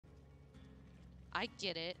I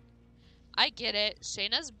get it. I get it.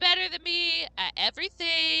 Shayna's better than me at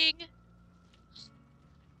everything.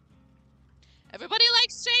 Everybody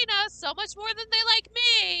likes Shayna so much more than they like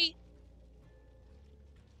me.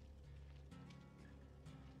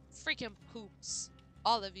 Freaking poops.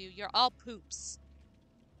 All of you. You're all poops.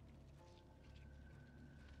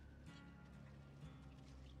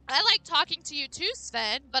 I like talking to you too,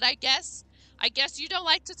 Sven, but I guess you don't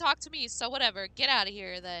like to talk to me, so whatever. Get out of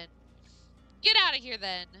here then. Get out of here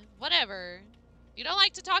then. Whatever. You don't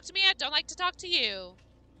like to talk to me, I don't like to talk to you.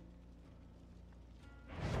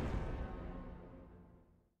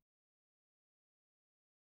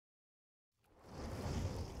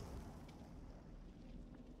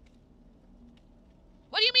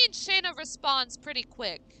 What do you mean Shayna responds pretty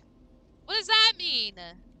quick? What does that mean?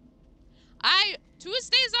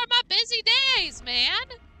 Tuesdays are my busy days,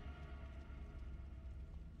 man.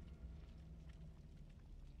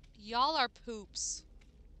 Y'all are poops.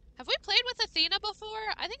 Have we played with Athena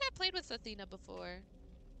before? I think I played with Athena before.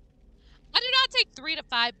 I do not take 3 to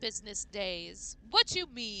 5 business days. What you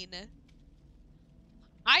mean?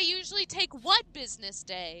 I usually take 1 business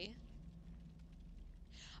day.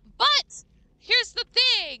 But here's the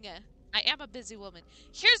thing. I am a busy woman.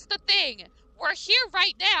 Here's the thing. We're here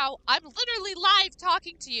right now. I'm literally live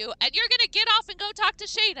talking to you, and you're gonna get off and go talk to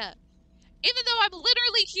Shayna. Even though I'm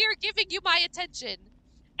literally here giving you my attention.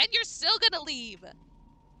 And you're still gonna leave.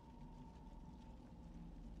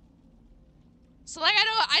 So like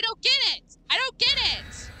I don't get it. I don't get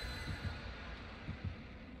it.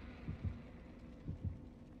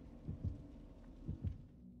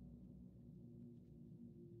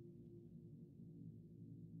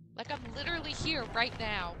 Like I'm literally here right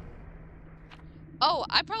now. Oh,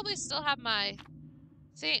 I probably still have my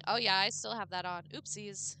thing. Oh yeah, I still have that on.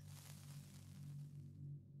 Oopsies.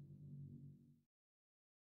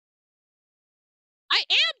 I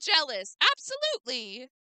am jealous. Absolutely.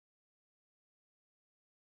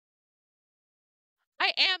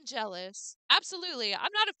 I am jealous. Absolutely.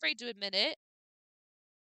 I'm not afraid to admit it.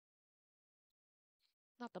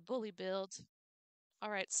 Not the bully build.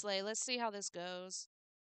 Alright, Slay, let's see how this goes.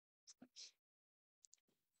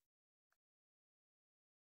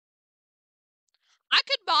 I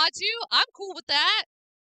could mod you. I'm cool with that.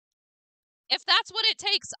 If that's what it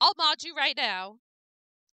takes, I'll mod you right now.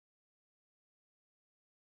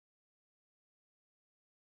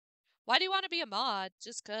 Why do you want to be a mod?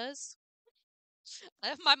 Just 'cause?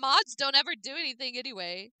 My mods don't ever do anything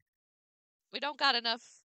anyway. We don't got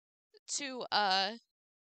enough to, I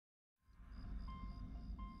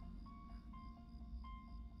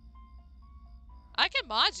can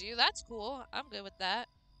mod you. That's cool. I'm good with that.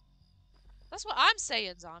 That's what I'm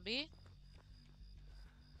saying, zombie.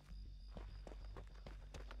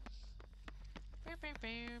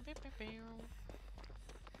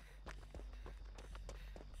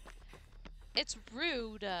 It's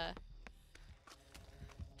rude.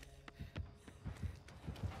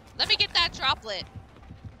 Let me get that droplet.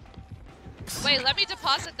 Wait, let me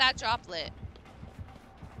deposit that droplet.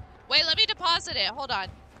 Wait, let me deposit it. Hold on.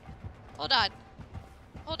 Hold on.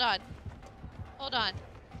 Hold on. Hold on.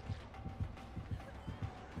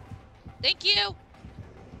 Thank you.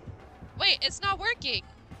 Wait, it's not working.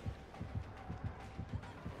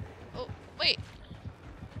 Oh, wait.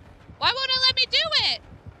 Why won't it let me do it?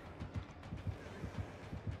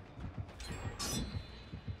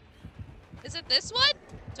 Is it this one?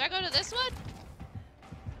 Do I go to this one?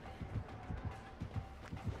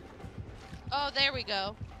 Oh, there we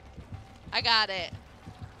go. I got it.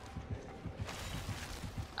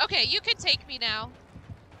 Okay, you can take me now.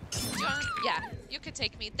 Yeah, you can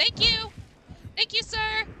take me. Thank you. Thank you,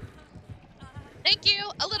 sir. Thank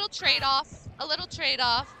you. A little trade-off. A little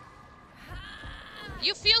trade-off.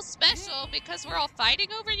 You feel special because we're all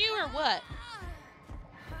fighting over you or what?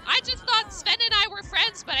 I just thought Sven and I were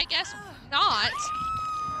friends, but I guess not.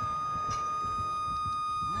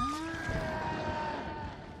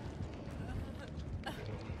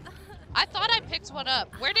 I thought I picked one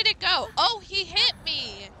up. Where did it go? Oh, he hit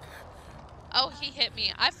me. Oh, he hit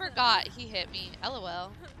me. I forgot he hit me.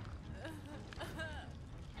 LOL.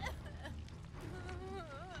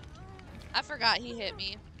 I forgot he hit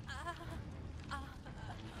me.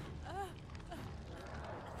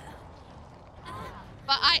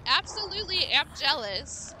 But I absolutely am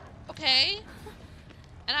jealous. Okay?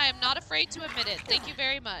 And I am not afraid to admit it. Thank you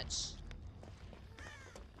very much.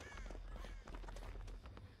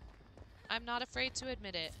 I'm not afraid to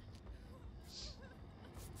admit it.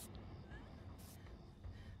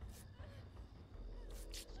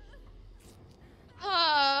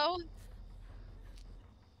 Oh.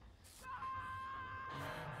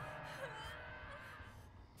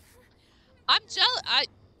 I'm jealous.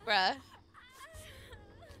 Bruh.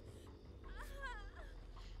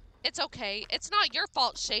 It's okay. It's not your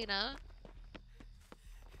fault, Shayna.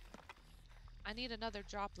 I need another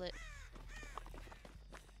droplet.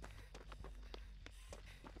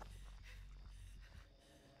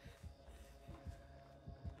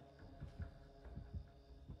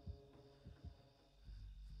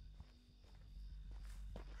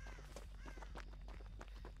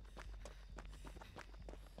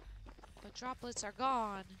 But droplets are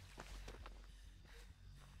gone.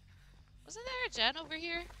 Wasn't there a gen over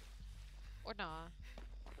here? Or nah?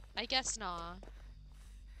 I guess nah.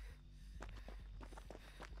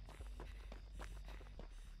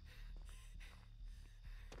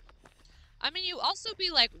 I mean, you also be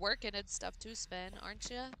like working and stuff too, Sven, aren't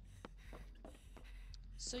you?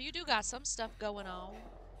 So you do got some stuff going on.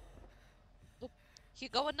 Oop. He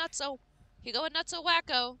going nutso. He going nutso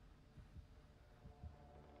wacko.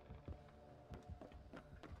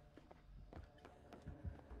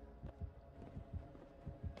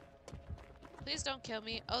 Please don't kill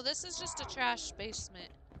me. Oh, this is just a trash basement.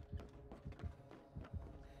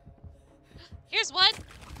 Here's one!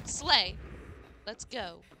 Slay. Let's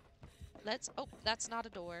go. Oh, that's not a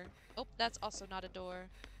door. Oh, that's also not a door.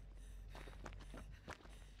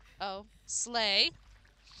 Oh, slay.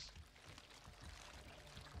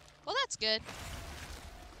 Well, that's good.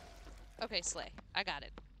 Okay, slay. I got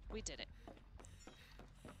it. We did it.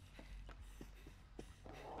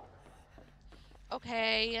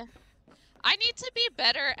 Okay. I need to be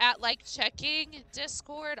better at, like, checking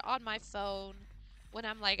Discord on my phone when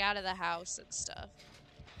I'm, like, out of the house and stuff.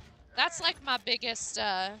 That's, like, my biggest,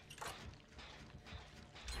 this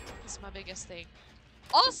is my biggest thing.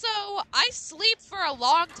 Also, I sleep for a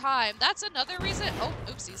long time. That's another reason. Oh,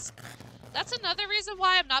 oopsies. That's another reason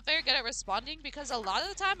why I'm not very good at responding, because a lot of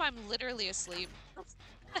the time I'm literally asleep.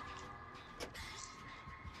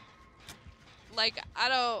 Like,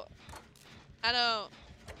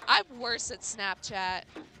 I'm worse at Snapchat.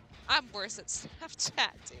 I'm worse at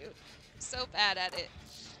Snapchat, dude. I'm so bad at it.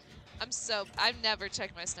 I've never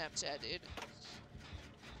checked my Snapchat, dude.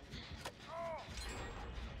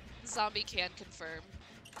 Zombie can confirm.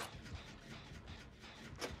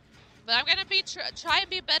 But I'm gonna try and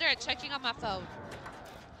be better at checking on my phone.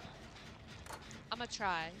 I'm gonna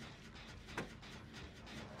try.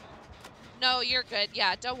 No, you're good.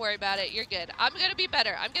 Yeah, don't worry about it. You're good. I'm gonna be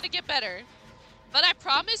better. I'm gonna get better. But I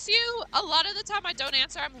promise you, a lot of the time I don't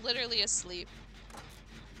answer, I'm literally asleep.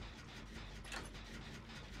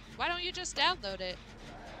 Why don't you just download it?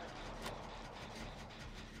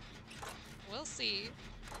 We'll see.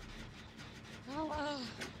 Oh.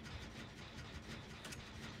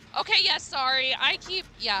 Okay, yeah, sorry.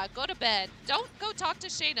 Yeah, go to bed. Don't go talk to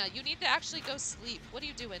Shayna. You need to actually go sleep. What are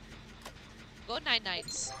you doing? Go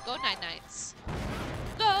night-nights. Go night-nights.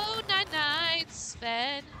 Go night-nights,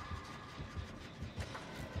 Sven.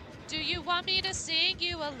 Do you want me to sing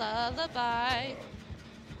you a lullaby?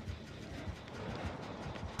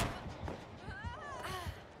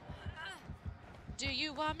 Do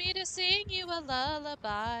you want me to sing you a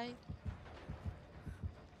lullaby?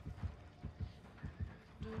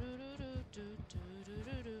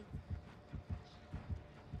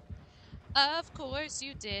 Of course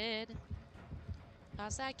you did.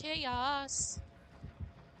 Cause that chaos.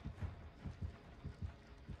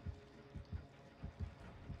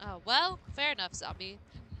 Oh, well, fair enough, zombie.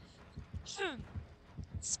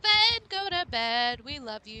 Sven, go to bed. We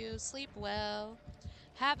love you. Sleep well.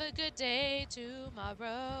 Have a good day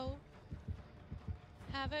tomorrow.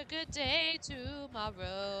 Have a good day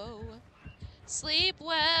tomorrow. Sleep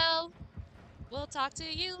well. We'll talk to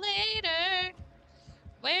you later.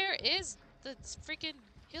 Where is the freaking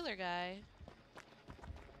healer guy?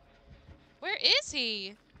 Where is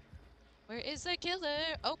he? Where is the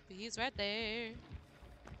killer? Oh, he's right there.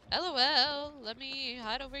 LOL, let me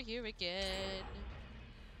hide over here again.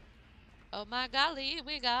 Oh my golly,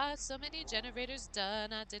 we got so many generators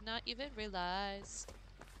done, I did not even realize.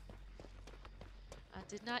 I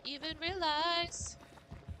did not even realize.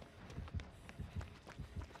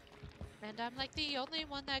 And I'm like the only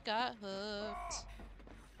one that got hooked.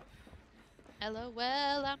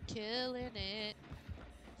 LOL, I'm killing it.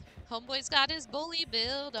 Homeboy's got his bully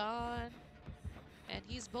build on. And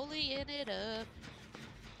he's bullying it up.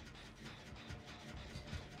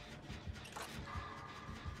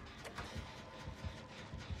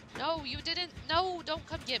 No, you didn't. No, don't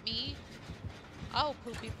come get me. Oh,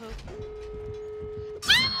 poopy poop.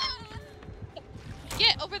 Ah!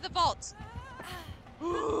 Get over the vault.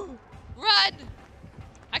 Run!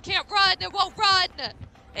 I can't run. It won't run.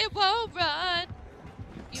 It won't run.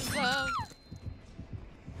 You won't.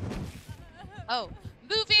 Oh,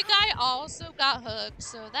 movie guy also got hooked,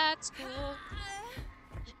 so that's cool.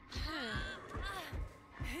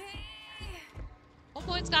 Oh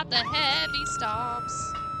boy's got the heavy stomps.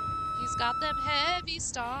 He's got them heavy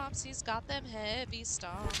stomps. He's got them heavy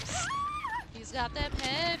stomps. He's got them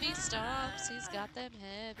heavy stomps. He's got them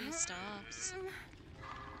heavy stomps.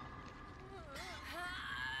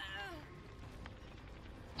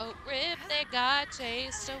 Oh, rip, they got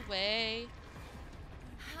chased away.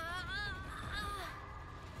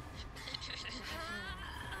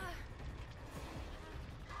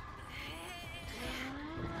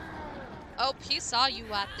 Oh, he saw you,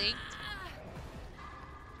 I think.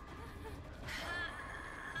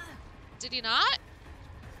 Did he not?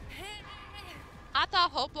 I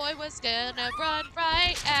thought Homeboy was gonna run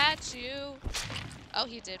right at you. Oh,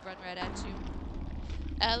 he did run right at you.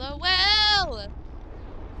 LOL!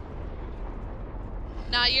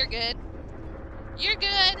 Nah, you're good. You're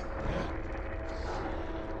good.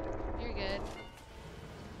 You're good.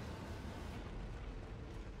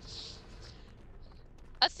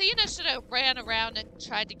 Athena should have ran around and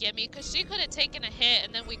tried to get me, because she could have taken a hit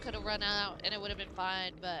and then we could have run out and it would have been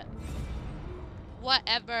fine, but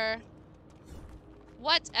whatever.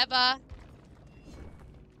 Whatever.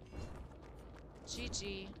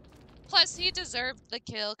 GG. Plus, he deserved the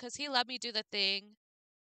kill because he let me do the thing.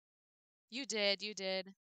 You did, you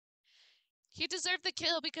did. He deserved the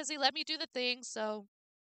kill because he let me do the thing, so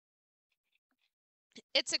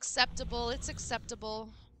it's acceptable. It's acceptable.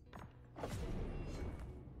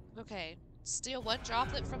 Okay. Steal one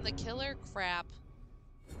droplet from the killer? Crap.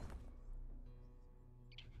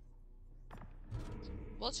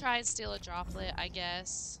 We'll try and steal a droplet, I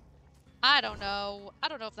guess. I don't know. I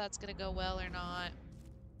don't know if that's gonna go well or not.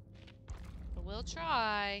 But we'll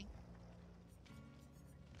try.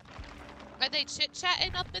 Are they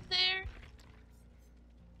chit-chatting up in there?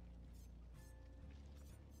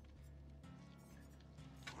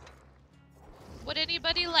 Would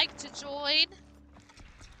anybody like to join?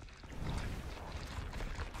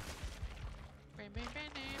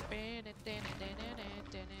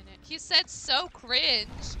 He said so cringe.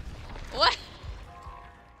 What?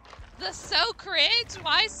 The so cringe?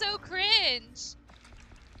 Why so cringe?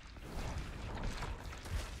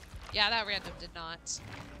 Yeah, that random did not.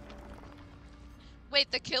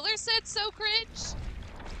 Wait, the killer said so cringe?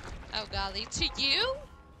 Oh golly, to you?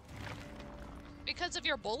 Because of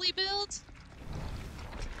your bully build?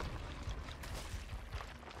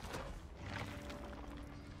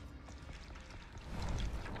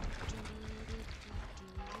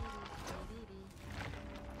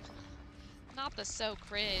 Not the so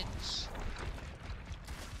cringe.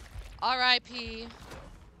 R.I.P.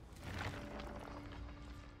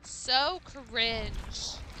 So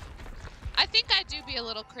cringe. I think I do be a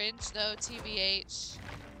little cringe though, TBH.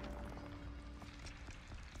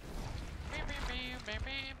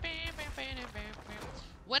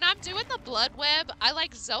 When I'm doing the blood web, I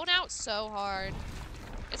like zone out so hard.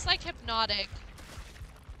 It's like hypnotic.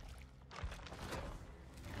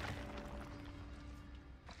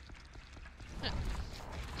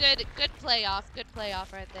 Good playoff. Good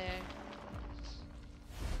playoff right there.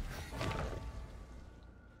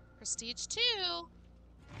 Prestige 2.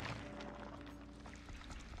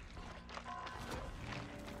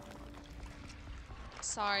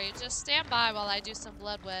 Sorry, just stand by while I do some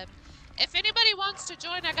blood web. If anybody wants to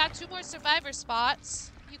join, I got 2 more survivor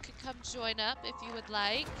spots. You can come join up if you would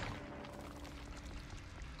like.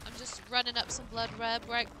 I'm just running up some blood web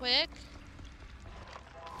right quick.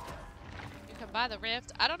 You can buy the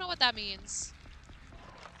rift. I don't know what that means.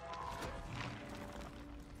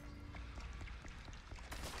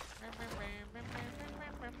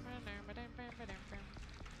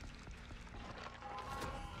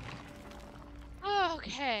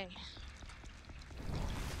 Okay.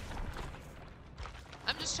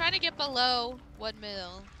 I'm just trying to get below 1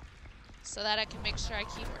 mil so that I can make sure I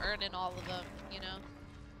keep earning all of them, you know?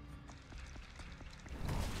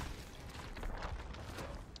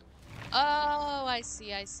 Oh, I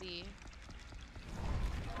see, I see.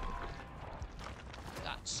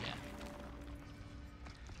 Gotcha.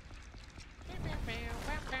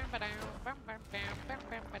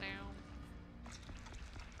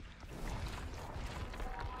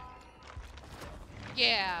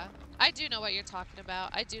 Yeah, I do know what you're talking about.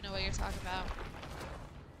 I do know what you're talking about.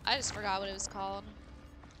 I just forgot what it was called.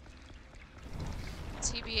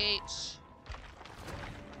 TBH.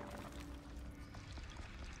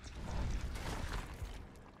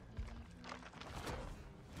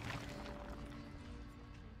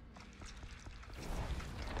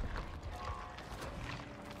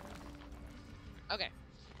 Okay,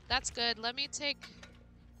 that's good. Let me take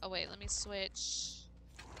Oh wait, let me switch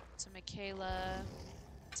to Michaela.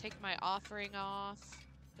 Take my offering off,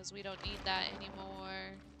 because we don't need that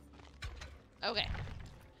anymore. Okay.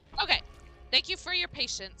 Okay. Thank you for your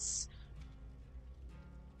patience.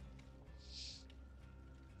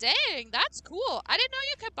 Dang, that's cool. I didn't know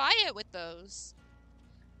you could buy it with those.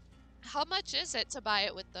 How much is it to buy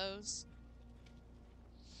it with those?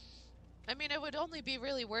 I mean, it would only be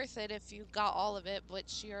really worth it if you got all of it,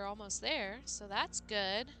 which you're almost there, so that's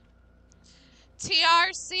good.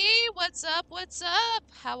 TRC, what's up? What's up?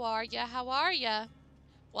 How are ya? How are ya?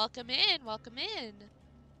 Welcome in. Welcome in.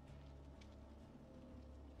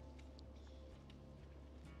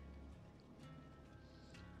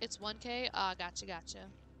 It's 1K? Ah, gotcha, gotcha.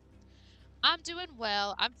 I'm doing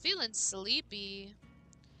well. I'm feeling sleepy.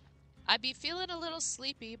 I be feeling a little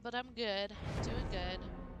sleepy, but I'm good. Doing good.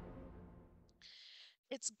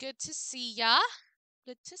 It's good to see ya.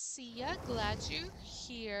 Good to see ya. Glad you're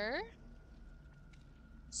here.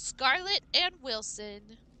 Scarlett and Wilson.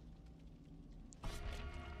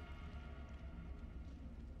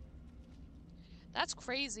 That's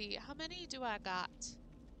crazy. How many do I got?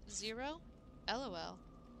 0? LOL.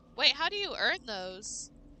 Wait, how do you earn those?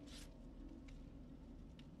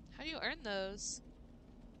 How do you earn those?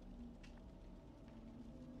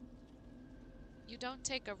 You don't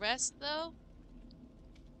take a rest, though?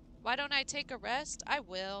 Why don't I take a rest? I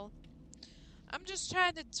will. I'm just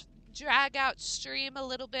trying to drag out stream a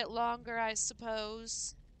little bit longer, I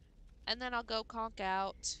suppose. And then I'll go conk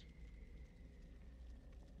out.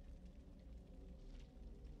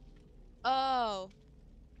 Oh.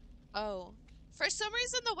 Oh. For some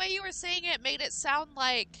reason, the way you were saying it made it sound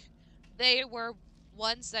like they were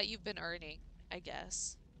ones that you've been earning, I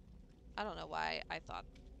guess. I don't know why I thought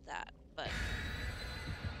that, but...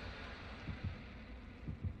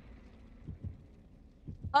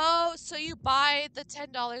 Oh, so you buy the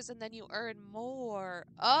 $10 and then you earn more.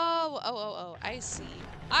 Oh, I see.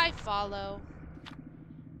 I follow.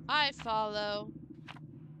 I follow.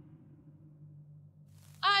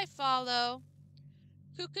 I follow.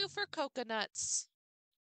 Cuckoo for coconuts.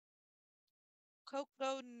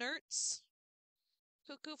 Cocoa nerds.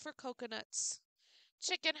 Cuckoo for coconuts.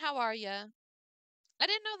 Chicken, how are ya? I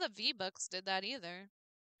didn't know the V-Bucks did that either.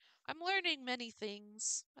 I'm learning many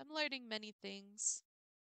things. I'm learning many things.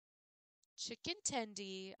 Chicken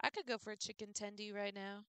tendy. I could go for a chicken tendy right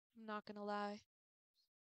now. I'm not gonna lie.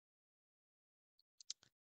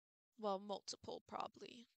 Well, multiple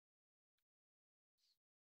probably.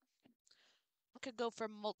 I could go for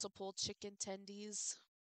multiple chicken tendies.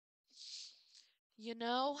 You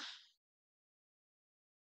know?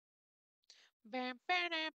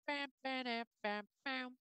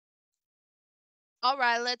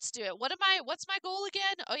 Alright, let's do it. What's my goal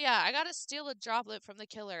again? Oh yeah, I gotta steal a droplet from the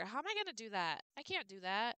killer. How am I gonna do that? I can't do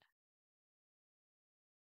that.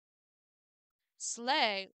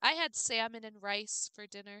 Slay. I had salmon and rice for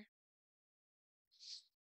dinner.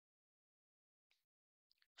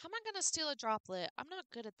 How am I gonna steal a droplet? I'm not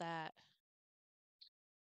good at that.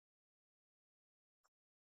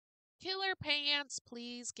 Killer pants,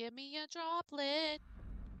 please give me a droplet.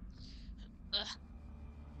 Ugh.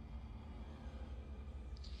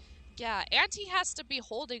 Yeah, and he has to be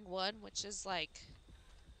holding one, which is like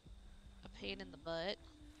a pain in the butt.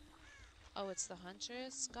 Oh, it's the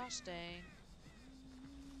Huntress? Gosh dang.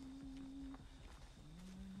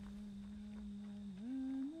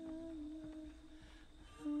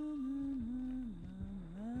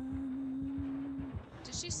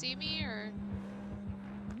 Did she see me or?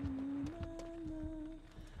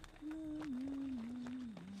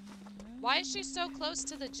 Why is she so close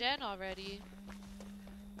to the gen already?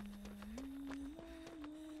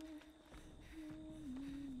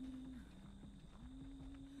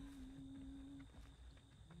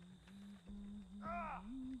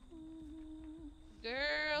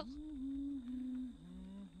 Girl.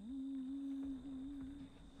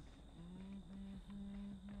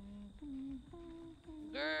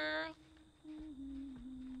 Girl.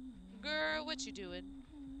 Girl, what you doing?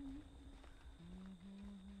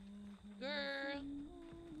 Girl.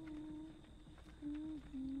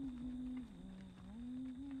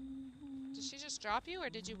 Did she just drop you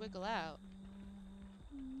or did you wiggle out?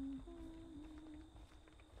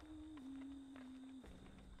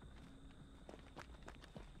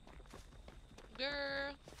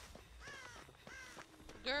 Girl.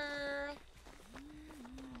 Girl.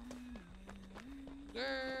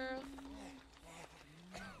 Girl.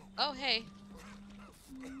 Oh, hey.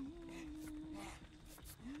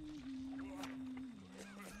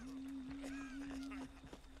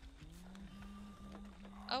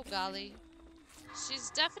 Oh, golly. She's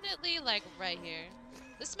definitely, like, right here.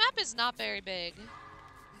 This map is not very big.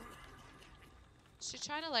 She's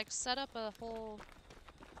trying to like set up a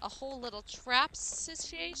whole little trap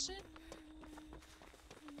situation.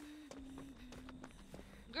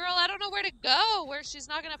 Girl, I don't know where to go, where she's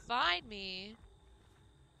not gonna find me.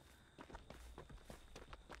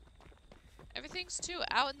 Everything's too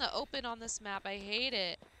out in the open on this map. I hate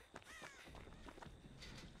it.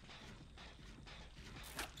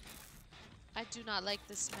 I do not like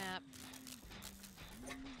this map.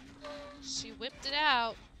 She whipped it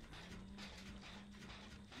out.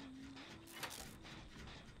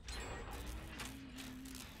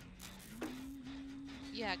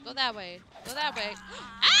 Yeah, go that way. Go that way.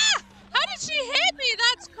 Ah! How did she hit me?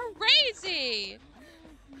 That's crazy!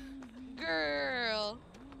 Girl.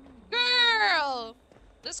 Girl!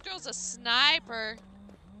 This girl's a sniper.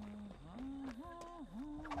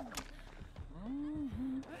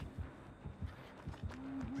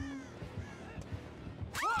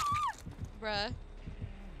 Bruh.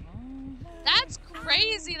 That's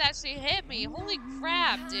crazy that she hit me. Holy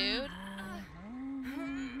crap, dude.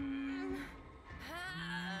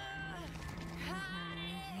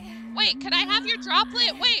 Wait, can I have your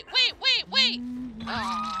droplet? Wait.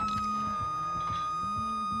 Oh.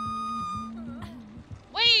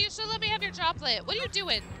 Wait, you should let me have your droplet. What are you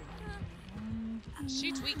doing?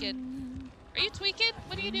 She tweaking. Are you tweaking?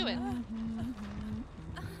 What are you doing?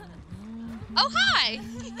 Oh, hi!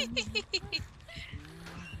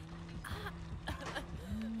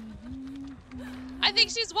 I think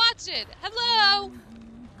she's watching. Hello?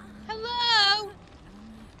 Hello?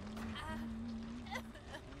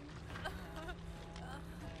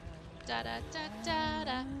 Da da da da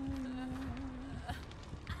da.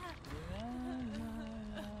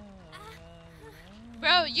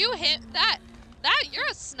 Bro, you hit that. You're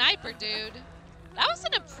a sniper, dude. That was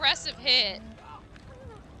an impressive hit.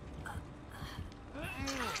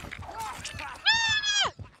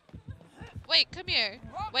 Ah! Wait, come here.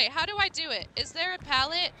 Wait, how do I do it? Is there a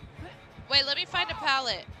pallet? Wait, let me find a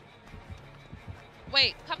pallet.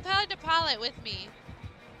 Wait, come find a pallet with me.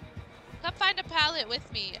 Come find a pallet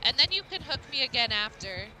with me, and then you can hook me again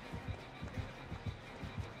after.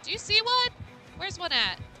 Do you see one? Where's one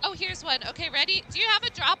at? Oh, here's one. Okay, ready? Do you have a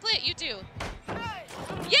droplet? You do.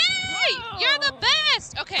 Yay! You're the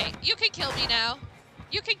best! Okay, you can kill me now.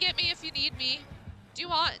 You can get me if you need me. Do you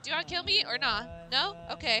want to kill me or not? No?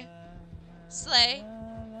 Okay. Slay.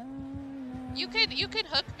 You can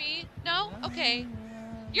hook me. No? Okay.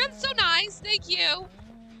 You're so nice. Thank you.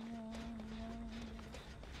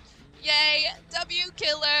 Yay, W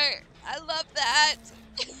killer. I love that.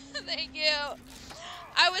 Thank you.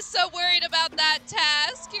 I was so worried about that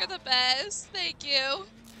task. You're the best. Thank you.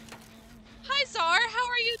 Hi, Czar. How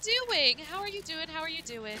are you doing? How are you doing? How are you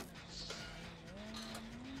doing?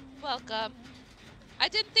 Welcome. I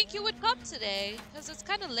didn't think you would come today, because it's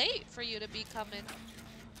kind of late for you to be coming.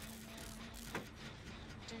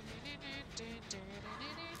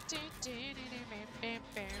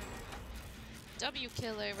 W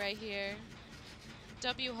killer right here.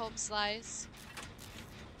 W home slice.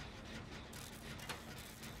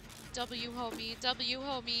 W homie. W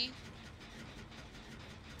homie.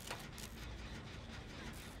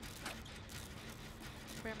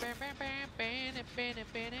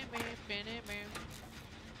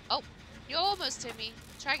 Oh, you almost hit me.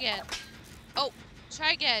 Try again. Oh,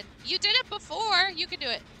 try again. You did it before. You can do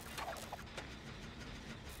it.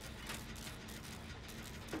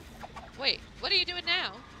 Wait, what are you doing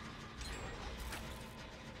now?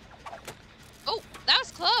 Oh, that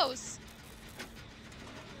was close.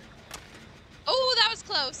 Oh, that was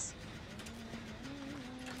close.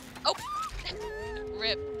 Oh,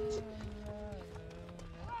 rip.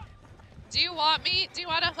 Do you want me? Do you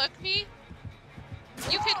want to hook me?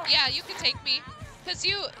 You can, yeah, you can take me. Cause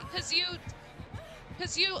you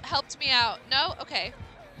helped me out. No? Okay.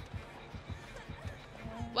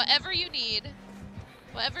 Whatever you need,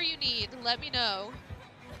 let me know.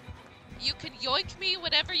 You can yoink me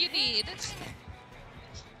whatever you need.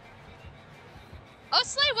 Oh,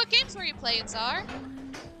 Slay, what games were you playing, Czar?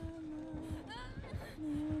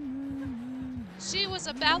 She was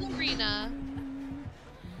a ballerina.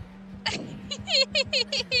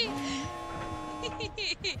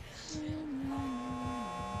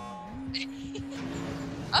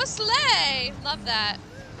 Oh, Slay! Love that.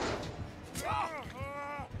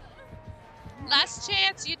 Last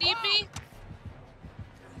chance, you need me?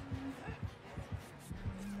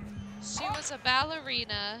 She was a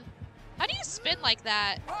ballerina. How do you spin like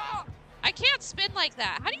that? I can't spin like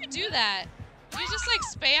that. How do you do that? Do you just like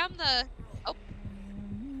spam the... Oh.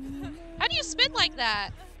 How do you spin like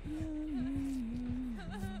that?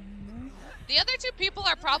 The other two people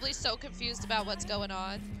are probably so confused about what's going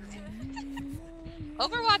on.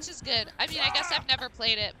 Overwatch is good. I mean, I guess I've never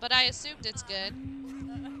played it, but I assumed it's good.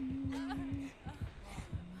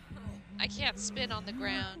 I can't spin on the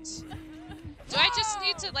ground. Do I just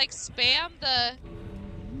need to, like, spam the...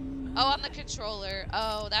 Oh, on the controller.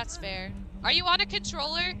 Oh, that's fair. Are you on a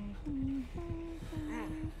controller?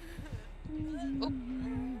 Oop.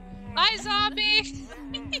 Bye, zombie!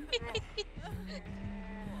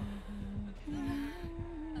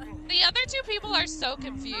 The other two people are so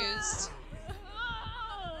confused.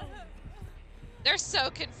 They're so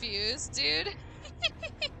confused, dude.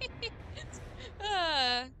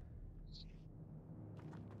 I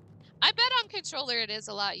bet on controller it is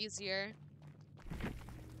a lot easier.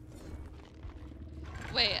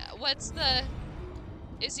 Wait, what's the...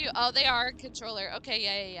 Is you... Oh, they are controller.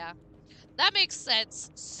 Okay, yeah. That makes sense.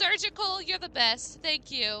 Surgical, you're the best.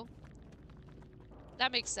 Thank you.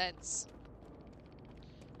 That makes sense.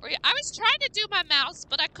 I was trying to do my mouse,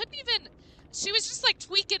 but I couldn't even... She was just, like,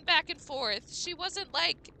 tweaking back and forth. She wasn't,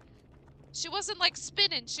 like,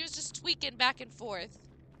 spinning. She was just tweaking back and forth.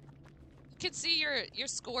 You can see your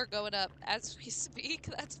score going up as we speak.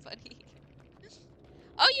 That's funny.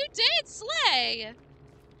 Oh, you did, Slay!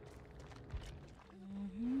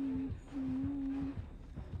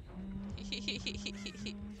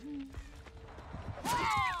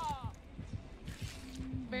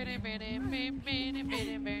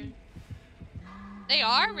 They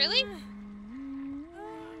are? Really?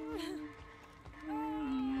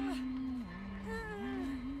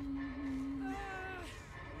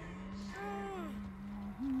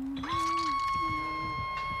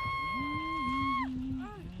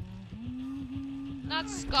 Not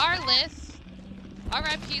Scarlith.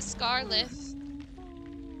 R.I.P. Scarlith.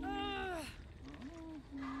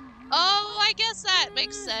 Oh, I guess that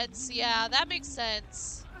makes sense. Yeah, that makes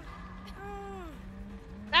sense.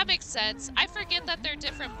 That makes sense. I forget that they're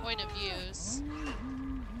different point of views.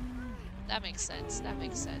 That makes sense. That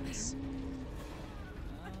makes sense.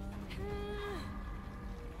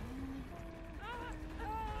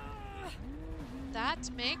 That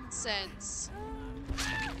makes sense.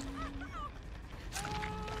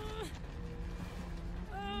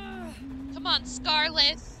 Come on,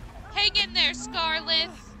 Scarlith. Hang in there, Scarlith.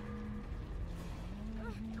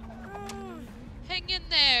 Hang in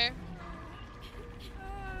there.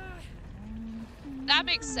 That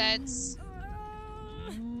makes sense.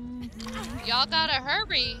 Y'all gotta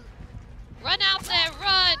hurry. Run out there,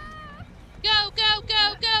 run. Go, go,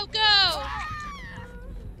 go, go, go.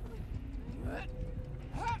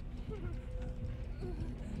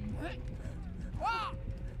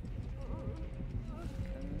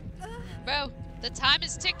 Bro, the time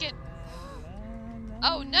is ticking.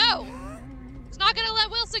 Oh no! It's not gonna let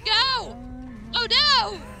Wilson go! Oh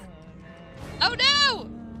no! Oh no!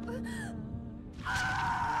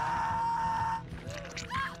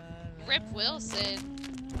 Rip Wilson.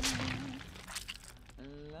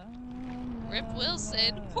 Rip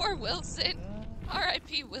Wilson. Poor Wilson.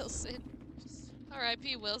 R.I.P. Wilson.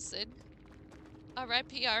 R.I.P. Wilson.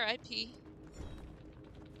 R.I.P. R.I.P.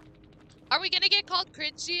 Are we gonna get called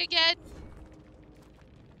cringy again?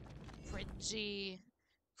 Cringy.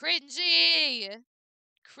 Cringy!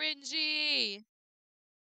 Cringy!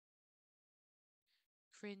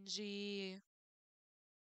 Cringy.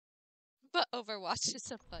 But Overwatch is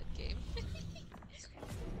a fun game.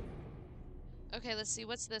 Okay, let's see.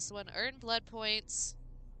 What's this one? Earn blood points.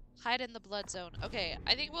 Hide in the blood zone. Okay,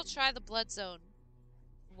 I think we'll try the blood zone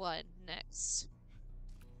one next.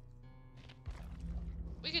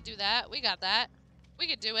 We could do that. We got that. We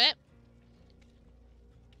could do it.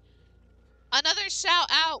 Another shout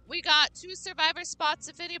out. We got 2 survivor spots.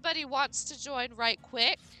 If anybody wants to join right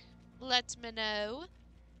quick, let me know.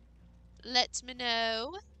 Let me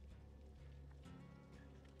know.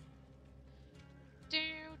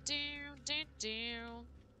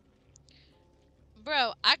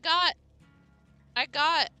 Bro, I got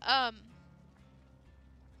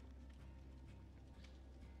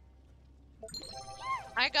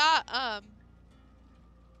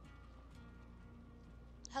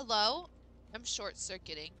hello? I'm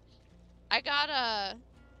short-circuiting. I got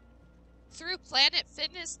through Planet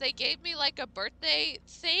Fitness, they gave me like a birthday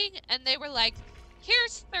thing, and they were like,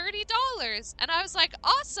 here's $30. And I was like,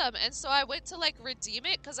 awesome. And so I went to like redeem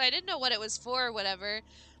it because I didn't know what it was for or whatever.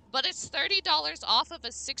 But it's $30 off of a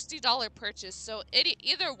 $60 purchase. So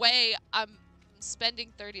either way, I'm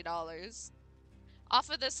spending $30 off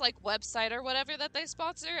of this like website or whatever that they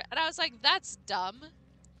sponsor. And I was like, that's dumb.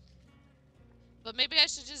 But maybe I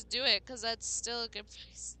should just do it because that's still a good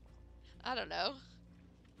price. I don't know.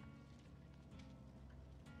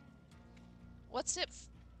 What's it?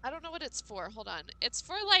 I don't know what it's for. Hold on. It's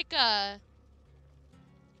for like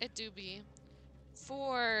it do be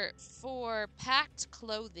for packed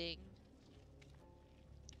clothing.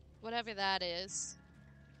 Whatever that is.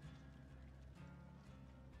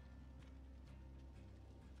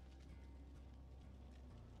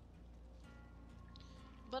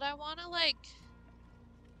 But I want to like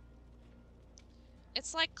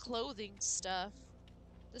it's like clothing stuff.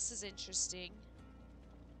 This is interesting.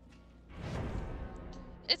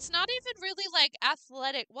 It's not even really like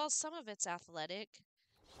athletic. Well, some of it's athletic.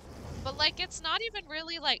 But like it's not even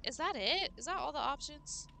really like is that it? Is that all the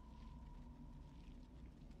options?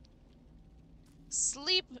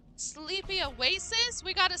 Sleepy Oasis?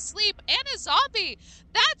 We got a sleep and a zombie.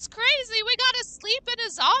 That's crazy. We got a sleep and a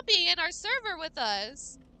zombie in our server with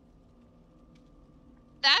us.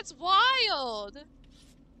 That's wild.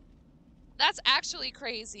 That's actually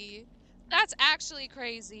crazy. That's actually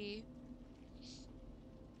crazy.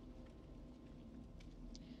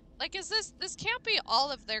 Like, is this can't be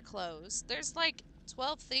all of their clothes. There's like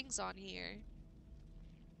 12 things on here.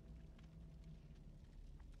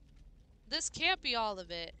 This can't be all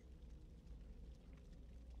of it.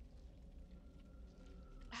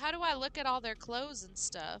 How do I look at all their clothes and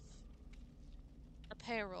stuff?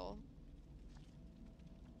 Apparel.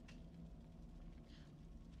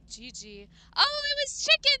 GG. Oh, it was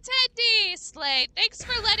Chicken Tendy! Slay, thanks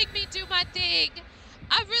for letting me do my thing.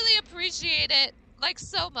 I really appreciate it. Like,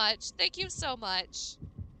 so much. Thank you so much.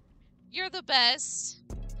 You're the best.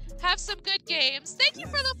 Have some good games. Thank you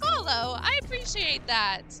for the follow. I appreciate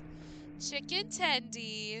that. Chicken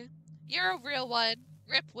Tendy. You're a real one.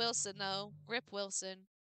 Rip Wilson, though. Rip Wilson.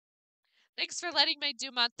 Thanks for letting me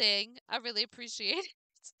do my thing. I really appreciate it.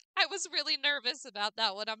 I was really nervous about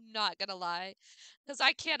that one, I'm not gonna lie. Because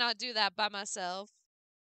I cannot do that by myself.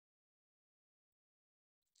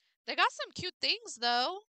 They got some cute things,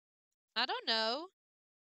 though. I don't know.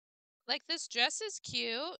 Like, this dress is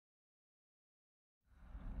cute.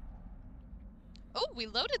 Oh, we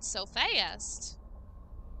loaded so fast.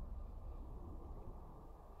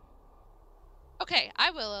 Okay,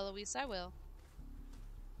 I will, Eloise, I will.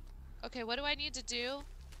 Okay, what do I need to do?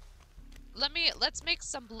 Let's make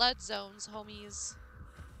some blood zones, homies.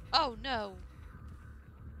 Oh, no.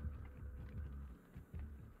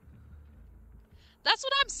 That's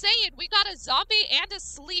what I'm saying. We got a zombie and a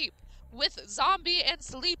sleep. With zombie and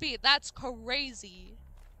sleepy. That's crazy.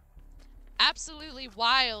 Absolutely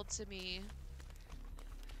wild to me.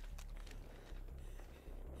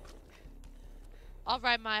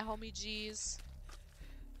 Alright, my homie G's.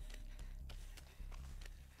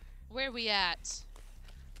 Where we at?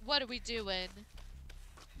 What are we doing?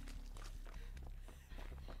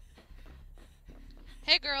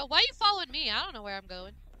 Hey girl, why you following me? I don't know where I'm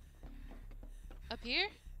going. Up here?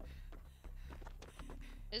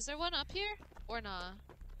 Is there one up here? Or nah?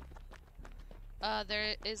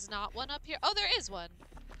 There is not one up here. Oh, there is one.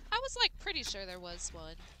 I was like pretty sure there was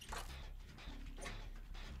one.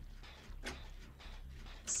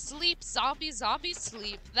 Sleep, zombie, zombie,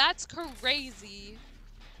 sleep. That's crazy.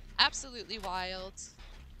 Absolutely wild.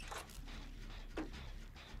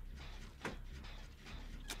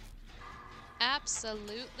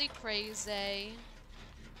 Absolutely crazy.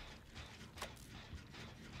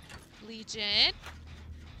 Legion.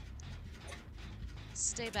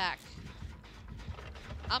 Stay back.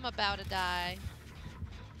 I'm about to die.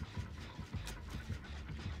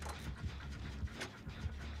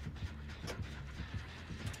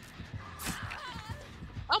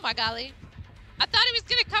 Oh my golly. I thought he was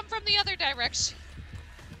gonna come from the other direction.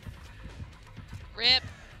 Rip.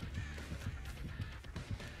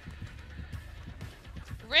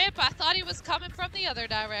 Rip, I thought he was coming from the other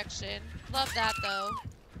direction. Love that though.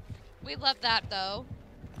 We love that though.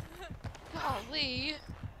 Golly.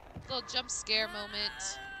 Little jump scare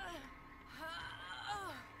moment.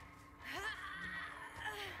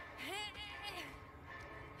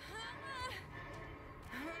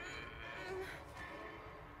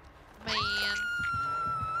 Man.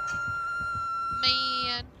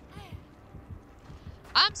 Man.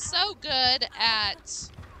 I'm so good at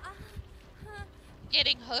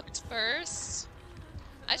getting hooked first.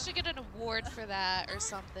 I should get an award for that or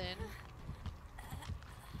something.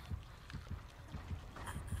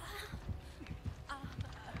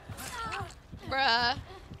 Bruh.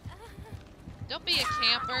 Don't be a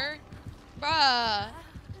camper. Bruh.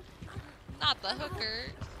 Not the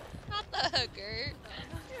hooker. Not the hooker.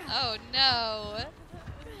 Oh no.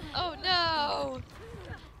 Oh no.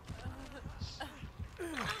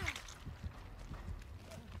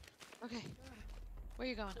 Okay. Where are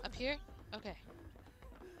you going? Up here? Okay.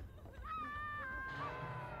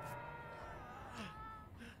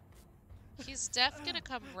 He's def gonna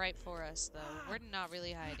come right for us, though. We're not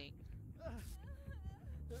really hiding.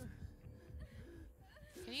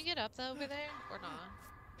 Can you get up, though, over there? Or not?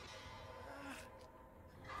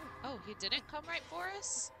 Oh, he didn't come right for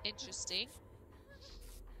us? Interesting.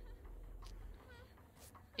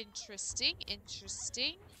 Interesting,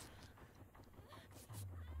 interesting.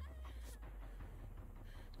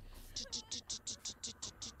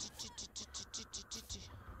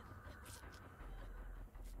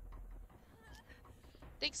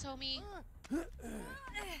 Thanks, homie.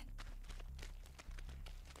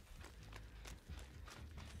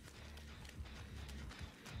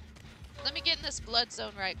 Let me get in this blood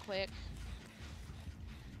zone right quick.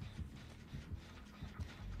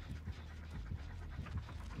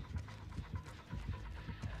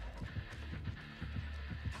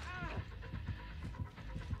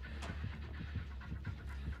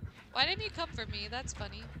 Why didn't he come for me? That's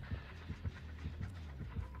funny.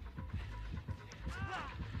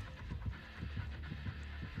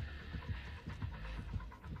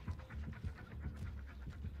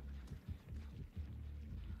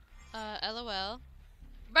 LOL.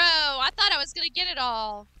 Bro, I thought I was gonna get it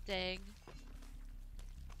all. Dang.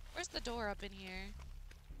 Where's the door up in here?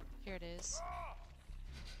 Here it is.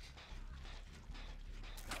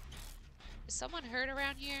 Is someone hurt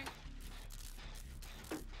around here?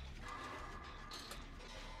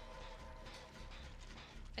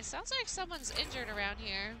 It sounds like someone's injured around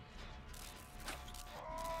here.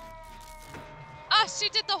 Ah, she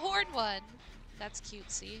did the horn one. That's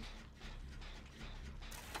cutesy.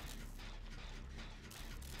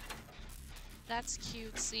 That's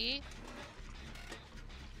cutesy.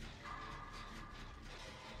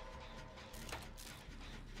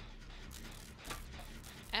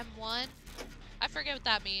 M1? I forget what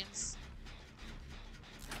that means.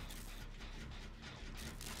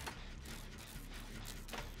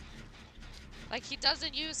 Like he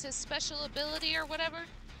doesn't use his special ability or whatever?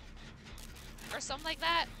 Or something like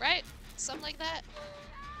that, right? Something like that?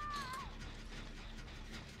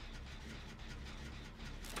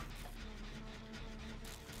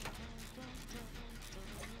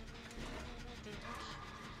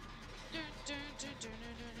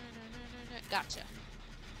 Gotcha.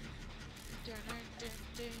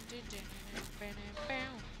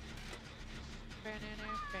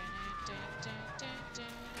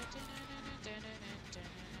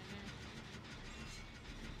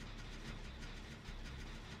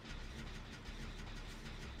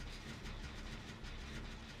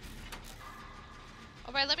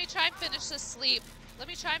 Alright, let me try and finish this sleep. Let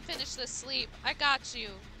me try and finish this sleep. I got you.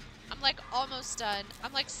 I'm like almost done.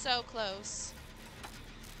 I'm like so close.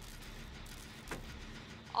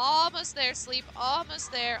 Almost there, sleep.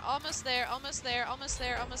 Almost there. Almost there. Almost there. Almost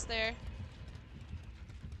there. Almost there.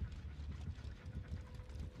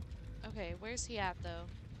 Okay, where's he at though?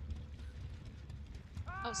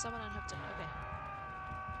 Oh, someone unhooked him. Okay.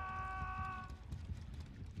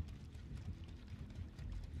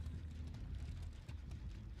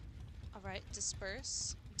 Alright,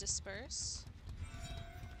 disperse. Disperse.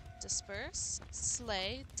 Disperse.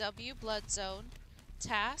 Slay. W, blood zone.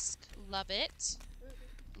 Task. Love it.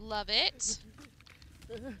 Love it.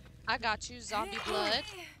 I got you, zombie blood.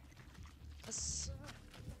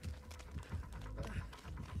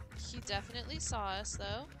 He definitely saw us,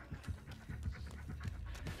 though.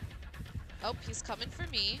 Oh, he's coming for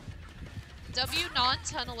me. W,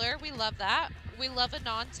 non-tunneler. We love that. We love a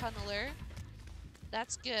non-tunneler.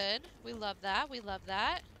 That's good. We love that. We love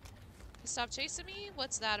that. Stop chasing me?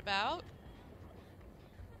 What's that about?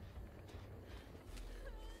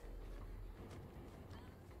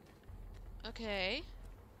 Okay.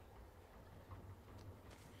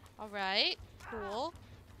 Alright. Cool.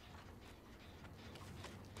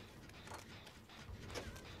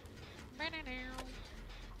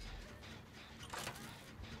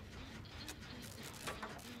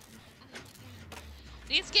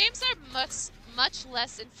 These games are much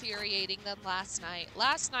less infuriating than last night.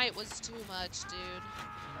 Last night was too much, dude.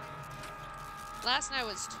 Last night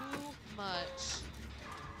was too much.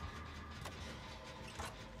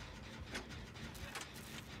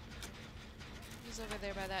 He's over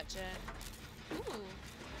there by that gen. Ooh.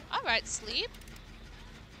 Alright, sleep.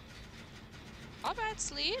 Alright,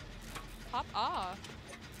 sleep. Pop off.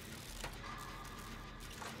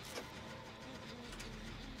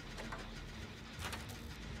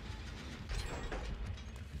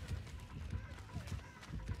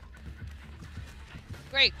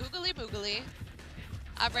 Great, googly boogly.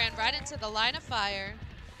 I ran right into the line of fire.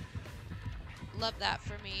 Love that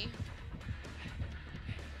for me.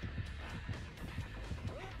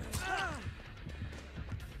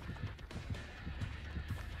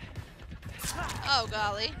 Oh,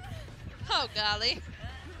 golly. Oh, golly.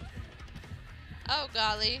 Oh,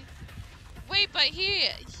 golly. Wait, but he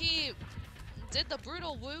did the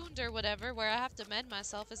brutal wound or whatever where I have to mend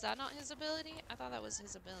myself. Is that not his ability? I thought that was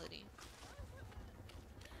his ability.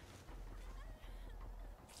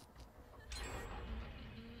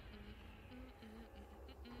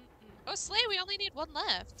 Oh, Slay, we only need one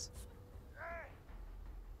left.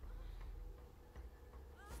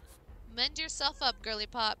 Mend yourself up, girly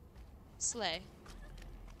pop. Slay.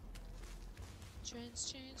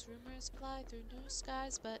 Trends change, rumors fly through new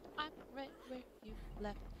skies, but I'm right where you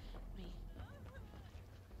left me.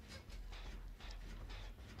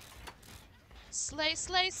 Slay,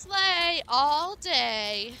 slay, slay all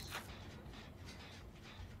day.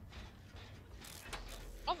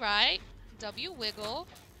 Alright. W wiggle.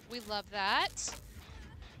 We love that.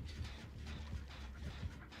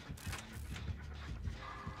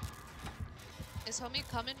 Is homie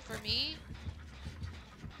coming for me?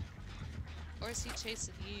 Or is he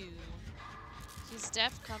chasing you? He's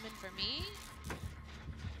def coming for me?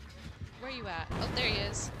 Where you at? Oh, there he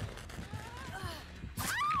is.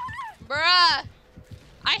 Bruh!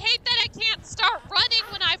 I hate that I can't start running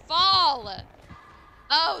when I fall!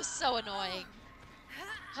 Oh, so annoying.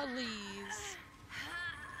 Please.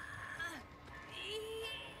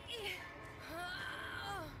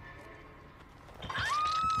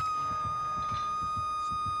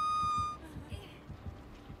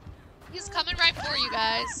 He's coming right for you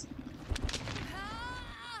guys.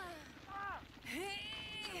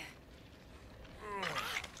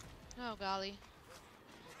 Oh, golly.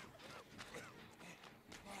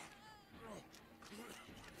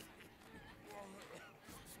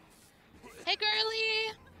 Hey,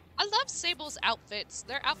 girly! I love Sable's outfits.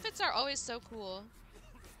 Their outfits are always so cool.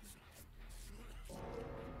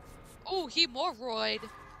 Oh, he more roid.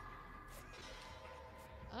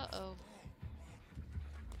 Uh-oh.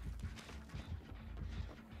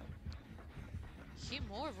 He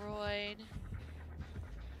more roid.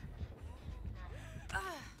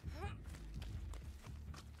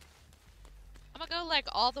 I'm gonna go like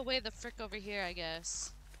all the way the frick over here, I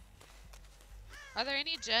guess. Are there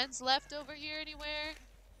any gens left over here anywhere?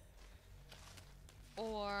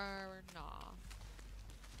 Or nah.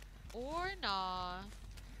 Or nah.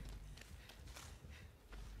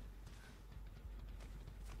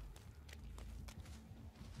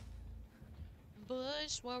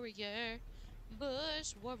 Bush warrior.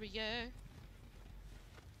 Bush warrior.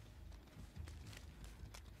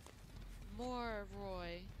 More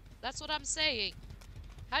Roy. That's what I'm saying.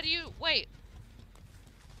 How do you... Wait.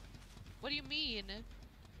 What do you mean?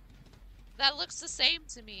 That looks the same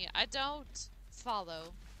to me. I don't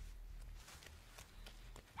follow.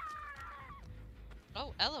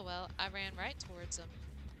 Oh, LOL. I ran right towards him.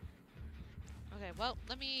 Okay, well,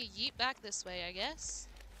 let me yeet back this way, I guess.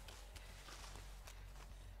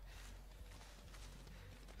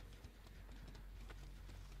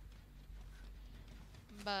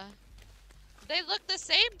 But they look the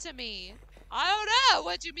same to me. I don't know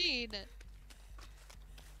what you mean.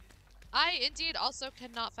 I indeed also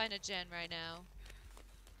cannot find a gen right now.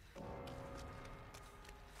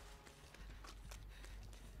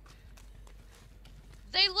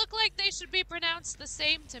 They look like they should be pronounced the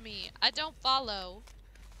same to me. I don't follow.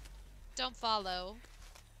 Don't follow.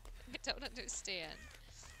 I don't understand.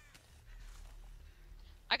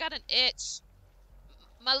 I got an itch.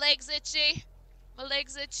 My leg's itchy. My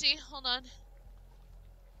leg's itchy. Hold on.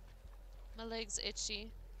 My leg's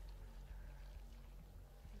itchy.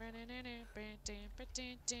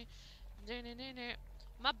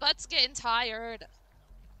 My butt's getting tired.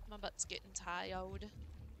 My butt's getting tired.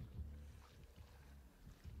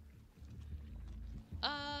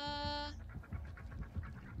 How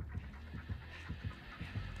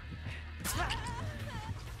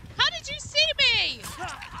did you see me?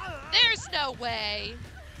 There's no way.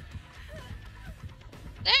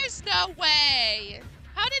 There's no way.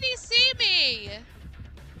 How did he see me?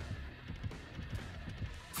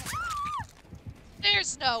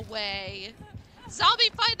 There's no way. Zombie,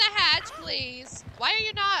 find the hatch, please. Why are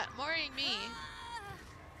you not mooring me?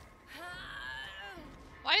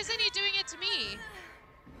 Why isn't he doing it to me?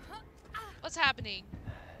 What's happening?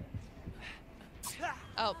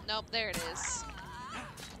 Oh, nope, there it is.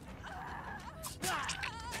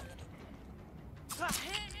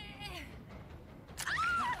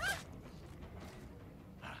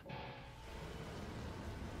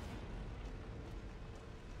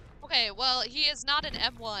 Okay, well, he is not an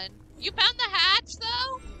M1. You found the hatch,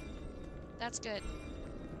 though? That's good.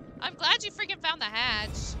 I'm glad you freaking found the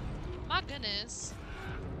hatch. My goodness.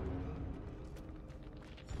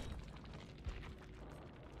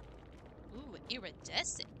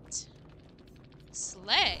 Iridescent.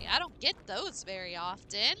 Slay. I don't get those very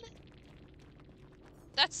often.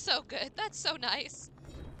 That's so good. That's so nice.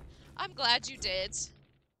 I'm glad you did.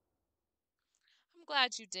 I'm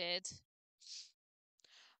glad you did.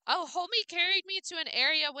 Oh, Homie carried me to an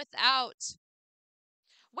area without...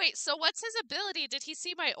 Wait, so what's his ability? Did he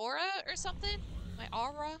see my aura or something? My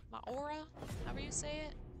aura? My aura? However you say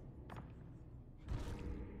it?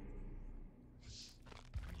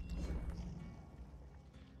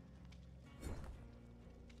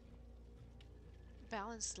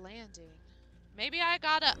 Balanced landing. Maybe I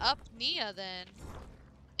gotta up Nia then.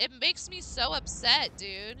 It makes me so upset,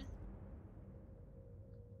 dude.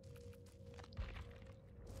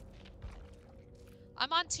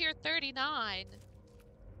 I'm on tier 39.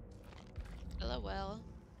 LOL.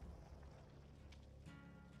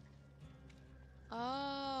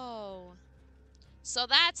 Oh. So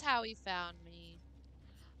that's how he found me.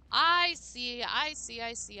 I see, I see,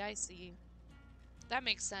 I see, I see. That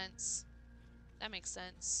makes sense. That makes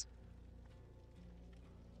sense.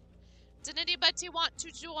 Did anybody want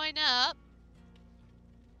to join up?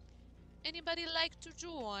 Anybody like to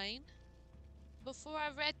join? Before I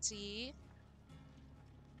ready?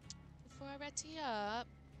 Before I ready up?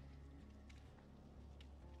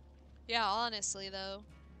 Yeah, honestly though.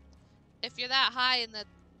 If you're that high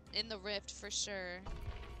in the rift, for sure.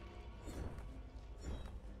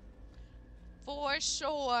 For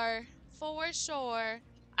sure. For sure.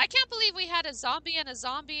 I can't believe we had a zombie and a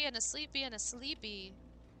zombie and a sleepy and a sleepy.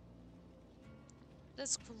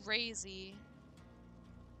 That's crazy.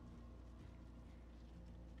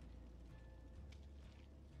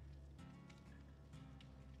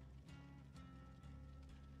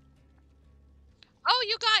 Oh,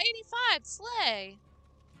 you got 85, slay.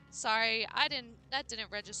 Sorry, that didn't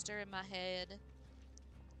register in my head.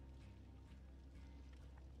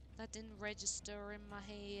 That didn't register in my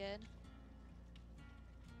head.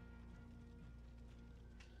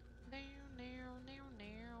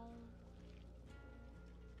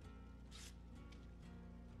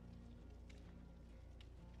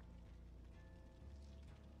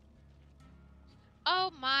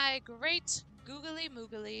 Oh my great googly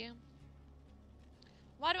moogly.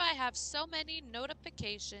 Why do I have so many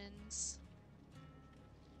notifications?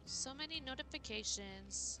 So many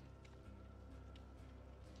notifications.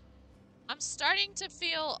 I'm starting to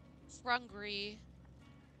feel hungry.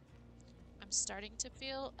 I'm starting to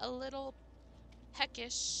feel a little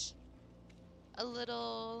peckish. A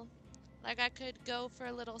little like I could go for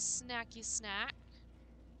a little snacky snack.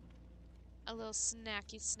 A little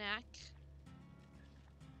snacky snack.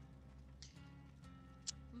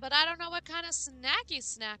 But I don't know what kind of snacky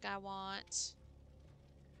snack I want.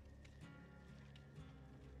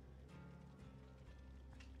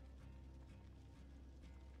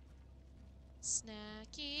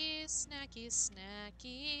 Snacky, snacky,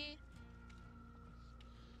 snacky.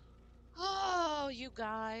 Oh, you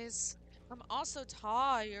guys. I'm also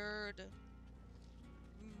tired.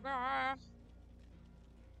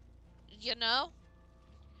 You know?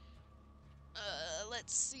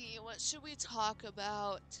 Let's see. What should we talk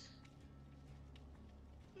about?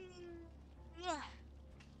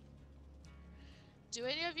 Do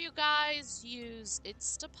any of you guys use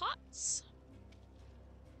Instapots?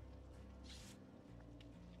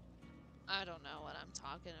 I don't know what I'm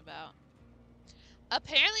talking about.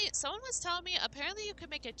 Apparently, someone was telling me, apparently you can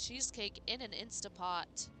make a cheesecake in an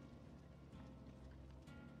Instapot.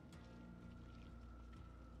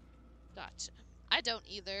 Gotcha. I don't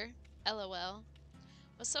either. LOL.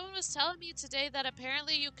 But someone was telling me today that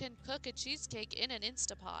apparently you can cook a cheesecake in an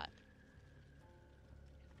Instapot.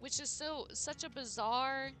 Which is such a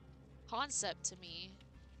bizarre concept to me.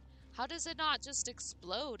 How does it not just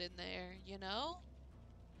explode in there, you know?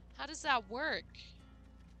 How does that work?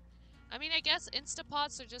 I mean, I guess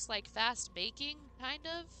Instapots are just like fast baking, kind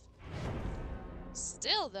of.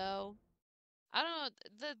 Still, though, I don't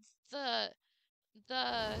know,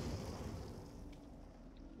 the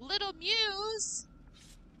Little Muse,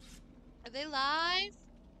 are they live?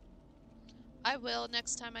 I will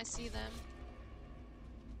next time I see them.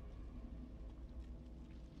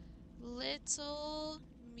 Little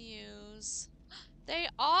Muse. They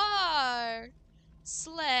are!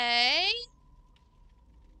 Slay!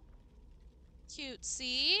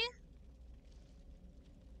 Cutesy.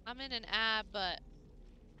 I'm in an ad, but...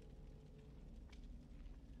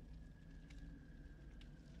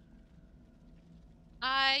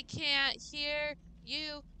 I can't hear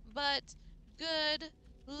you, but good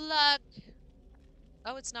luck.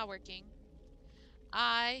 Oh, it's not working.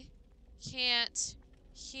 I can't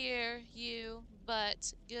hear you,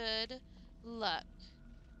 but good luck.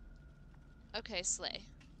 Okay, Slay.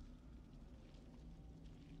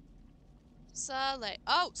 Slay.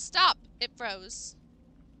 Oh, stop! It froze.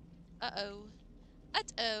 Uh-oh.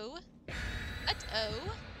 Uh-oh.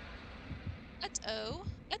 Uh-oh. Uh-oh.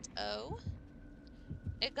 Uh-oh.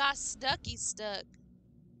 It got stucky stuck.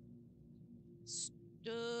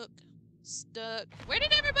 Stuck. Stuck. Where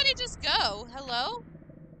did everybody just go? Hello?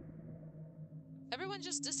 Everyone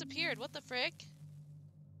just disappeared. What the frick?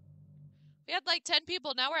 We had like 10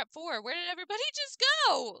 people. Now we're at 4. Where did everybody just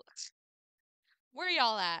go? Where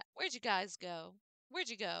y'all at? Where'd you guys go? Where'd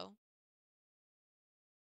you go?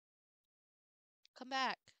 Come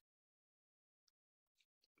back.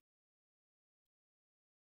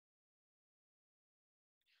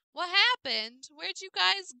 What happened? Where'd you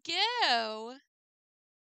guys go?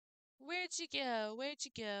 Where'd you go? Where'd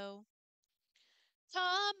you go?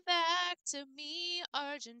 Come back to me,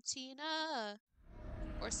 Argentina.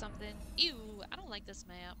 Or something. Ew, I don't like this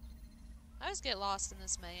map. I always get lost in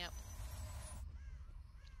this map.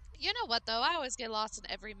 You know what, though? I always get lost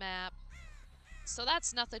in every map. So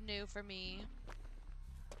that's nothing new for me.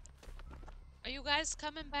 Are you guys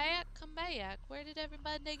coming back? Come back. Where did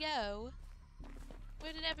everybody go?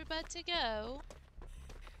 Where did everybody go?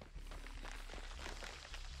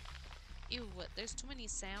 Ew, there's too many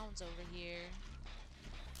sounds over here.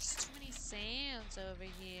 There's too many sounds over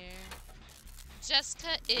here.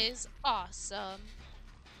 Jessica is awesome.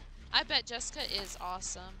 I bet Jessica is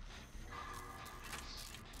awesome.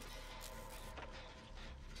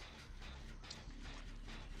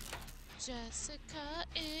 Jessica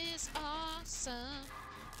is awesome.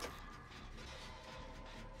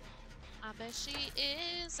 I bet she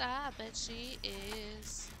is. I bet she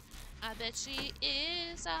is. I bet she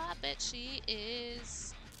is. I bet she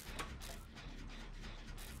is.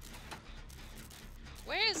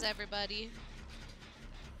 Where is everybody?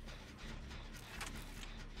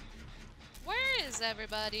 Where is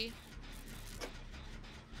everybody?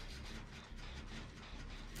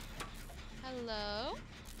 Hello?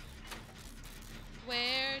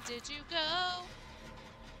 Where did you go?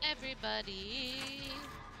 Everybody.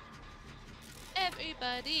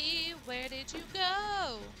 Everybody, where did you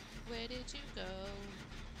go? Where did you go?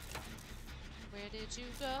 Where did you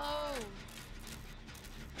go?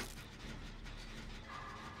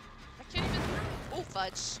 I can't even... Oh,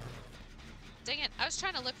 fudge. Dang it, I was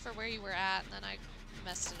trying to look for where you were at, and then I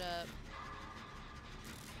messed it up.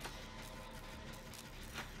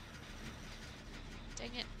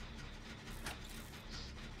 Dang it.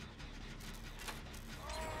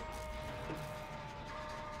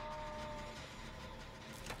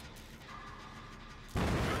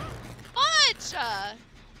 Fudge! I'm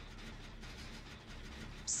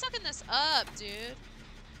sucking this up, dude.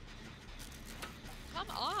 Come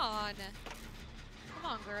on. Come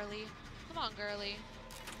on, girly. Come on, girly.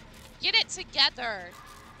 Get it together.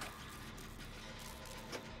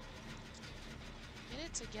 Get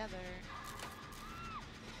it together.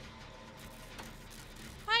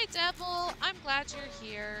 Hi, Devil. I'm glad you're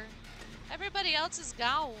here. Everybody else is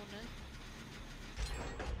gone.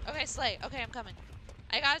 Okay, Slay. Okay, I'm coming.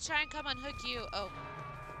 I gotta try and come unhook you. Oh.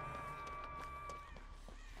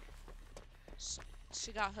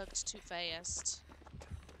 She got hooked too fast.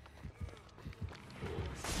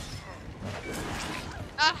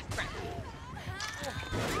 Ah, crap.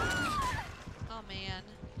 Oh, man.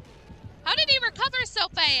 How did he recover so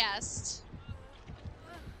fast?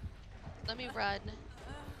 Let me run.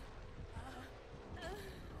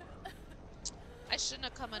 I shouldn't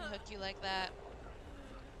have come unhook you like that.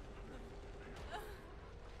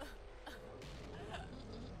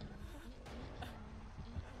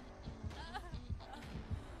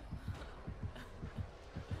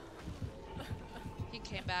 He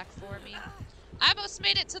came back for me. I almost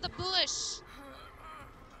made it to the bush.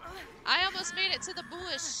 I almost made it to the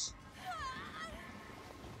bush.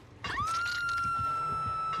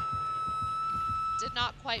 Did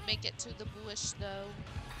not quite make it to the bush, though.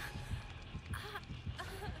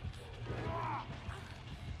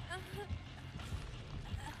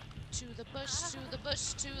 To the bush, to the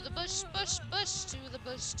bush, to the bush, bush, bush, to the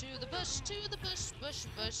bush, to the bush, to the bush, bush,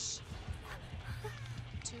 bush.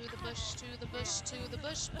 To the bush, to the bush, to the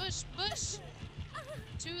bush, bush, bush.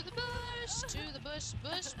 To the bush, to the bush,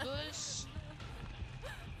 bush, bush.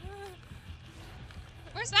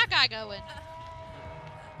 Where's that guy going?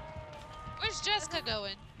 Where's Jessica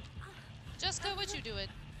going? Jessica, what you doing?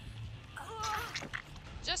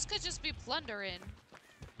 Jessica just be plundering.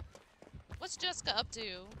 What's Jessica up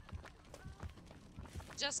to?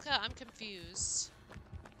 Jessica, I'm confused.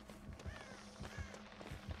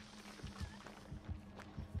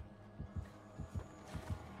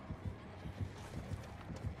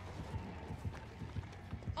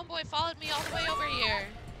 Homeboy followed me all the way over here.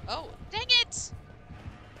 Oh, dang it!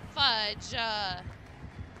 Fudge. I'm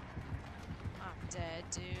dead,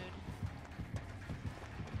 dude.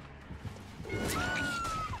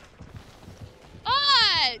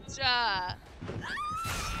 Fudge!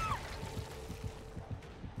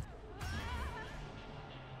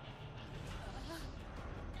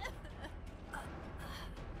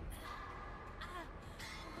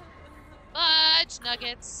 Fudge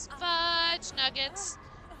nuggets, fudge nuggets,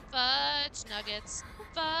 fudge nuggets,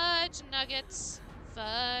 fudge nuggets,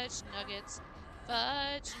 fudge nuggets,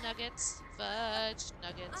 fudge nuggets, fudge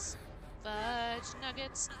nuggets, fudge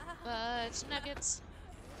nuggets, fudge nuggets.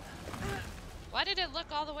 Why did it look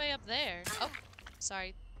all the way up there? Oh,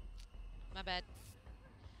 sorry. My bad.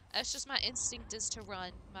 That's just my instinct is to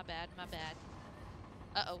run. My bad, my bad.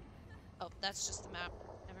 Uh-oh. Oh, that's just the map.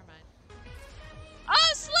 Never mind.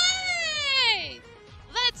 Oh, sleigh!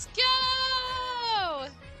 Let's go!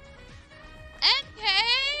 MK?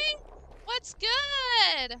 What's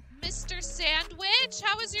good? Mr. Sandwich,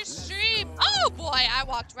 how was your stream? Oh boy, I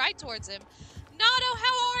walked right towards him. Nado,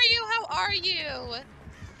 how are you? How are you?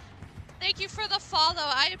 Thank you for the follow.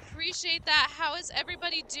 I appreciate that. How is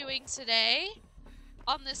everybody doing today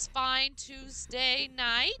on this fine Tuesday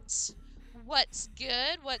night? What's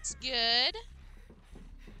good? What's good?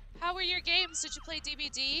 How were your games? Did you play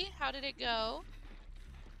DBD? How did it go?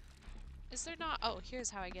 Is there not? Oh,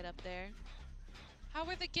 here's how I get up there. How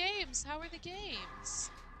were the games? How were the games?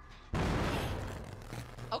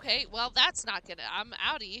 Okay, well, that's not gonna... I'm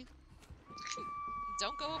outie.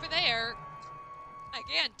 Don't go over there. I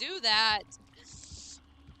can't do that.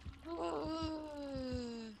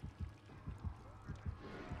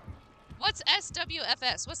 What's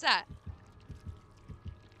SWFS? What's that?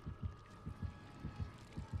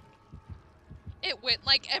 It went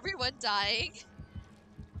like everyone dying.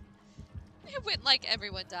 It went like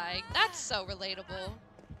everyone dying. That's so relatable.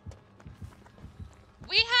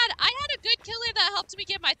 I had a good killer that helped me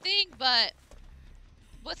get my thing, but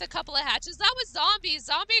with a couple of hatches. That was Zombie.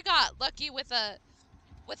 Zombie got lucky with a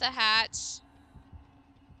hatch.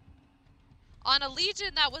 On a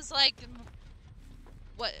Legion that was like,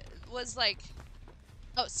 what was like,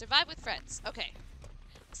 oh, survive with friends. Okay.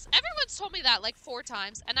 Everyone's told me that like 4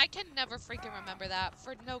 times, and I can never freaking remember that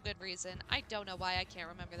for no good reason. I don't know why I can't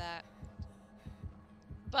remember that.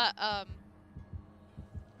 But,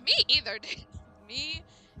 me either, dude. Me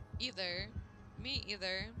either. Me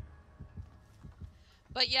either.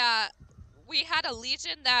 But yeah, we had a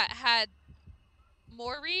Legion that had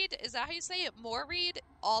Morreed. Is that how you say it? Morreed?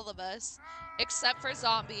 All of us. Except for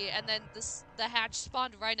Zombie, and then the hatch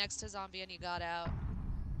spawned right next to Zombie and he got out.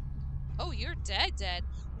 Oh, you're dead.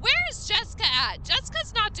 Where's Jessica at?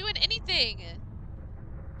 Jessica's not doing anything.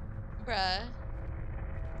 Bruh.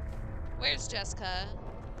 Where's Jessica?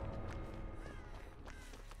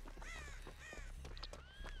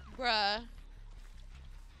 Bruh.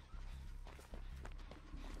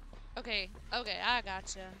 Okay, I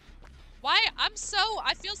gotcha. Why?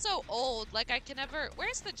 I feel so old. Like I can never...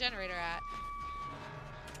 Where's the generator at?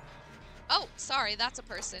 Oh, sorry, that's a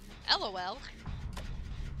person. LOL.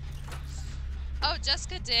 Oh,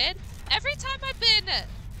 Jessica did? Every time I've been...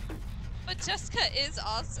 But Jessica is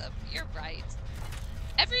awesome. You're right.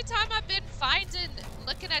 Every time I've been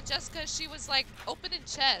looking at Jessica, she was like opening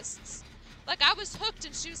chests. Like I was hooked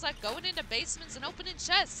and she was like going into basements and opening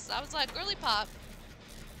chests. I was like, girly pop,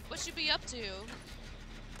 what you be up to?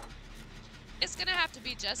 It's gonna have to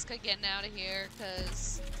be Jessica getting out of here,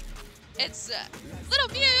 because it's... Little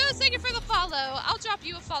Muse, thank you for the follow. I'll drop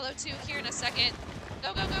you a follow too here in a second.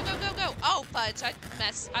 Go. Oh, fudge,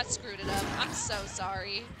 I screwed it up. I'm so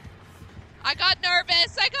sorry. I got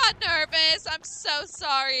nervous. I'm so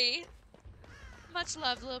sorry. Much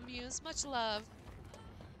love, Little Muse, much love.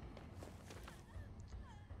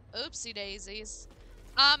 Oopsie daisies.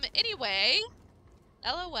 Anyway,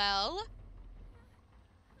 LOL.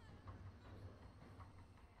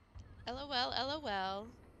 LOL.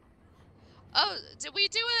 Oh, did we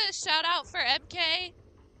do a shout out for MK?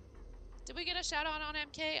 Did we get a shout out on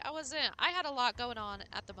MK? I had a lot going on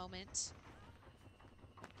at the moment.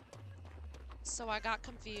 So I got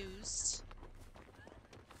confused.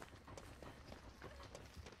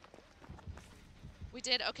 We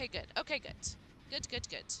did? Okay, good.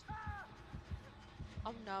 Good.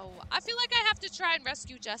 Oh no. I feel like I have to try and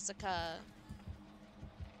rescue Jessica.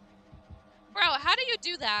 Bro, how do you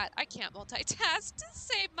do that? I can't multitask to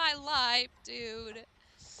save my life, dude.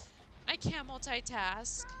 I can't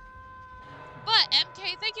multitask. But,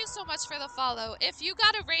 MK, thank you so much for the follow. If you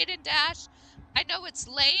got a raid and dash, I know it's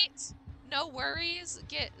late. No worries.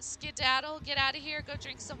 Skedaddle. Get out of here. Go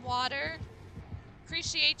drink some water.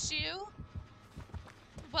 appreciate you.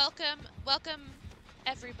 Welcome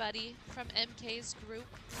everybody from MK's group.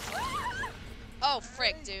 Oh,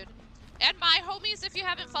 frick, dude. And my homies, if you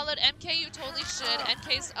haven't followed MK, you totally should.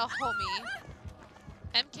 MK's a homie.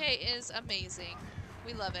 MK is amazing.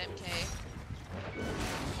 We love MK.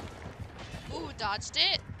 Ooh, dodged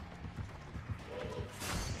it.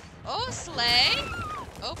 Oh, slay.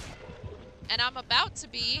 Oh. And I'm about to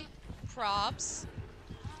be probs.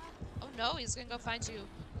 Oh no, he's gonna go find you.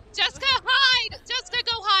 Jessica, hide! Jessica,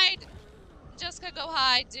 go hide! Jessica, go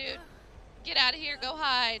hide, dude. Get out of here, go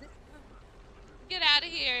hide. Get out of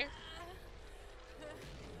here.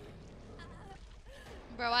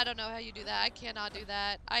 Bro, I don't know how you do that. I cannot do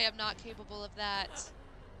that. I am not capable of that.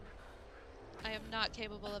 I am not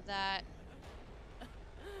capable of that.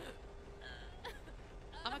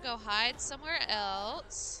 I'm gonna go hide somewhere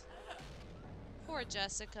else. Poor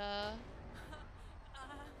Jessica.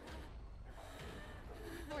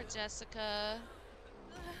 Poor Jessica.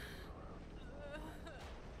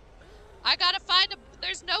 I gotta find a...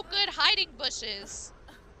 There's no good hiding bushes.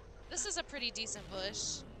 This is a pretty decent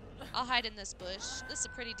bush. I'll hide in this bush. This is a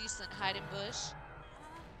pretty decent hiding bush.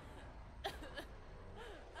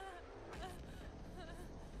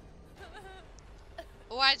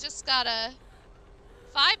 Oh, I just gotta...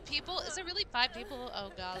 5 people? Is it really 5 people?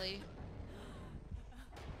 Oh, golly.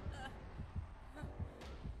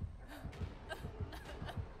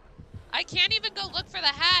 I can't even go look for the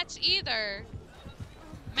hatch either.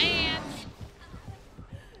 Man.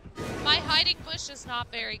 My hiding bush is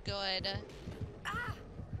not very good.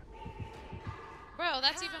 Bro,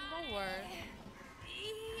 that's even more.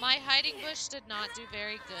 My hiding bush did not do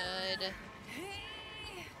very good.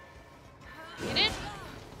 He didn't.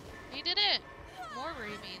 He didn't worry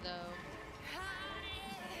me though.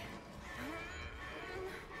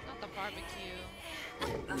 Not the barbecue.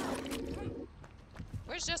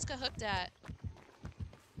 Where's Jessica hooked at?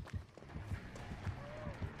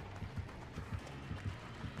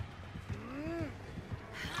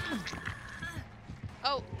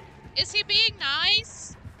 Oh, is he being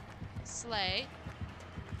nice? Slay.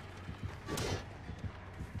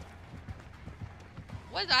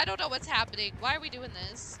 What? I don't know what's happening. Why are we doing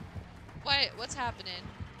this? What's happening?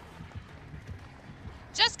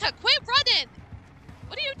 Jessica, quit running!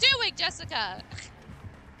 What are you doing, Jessica?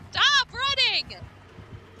 Stop running!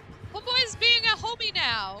 Homeboy's being a homie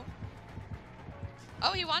now.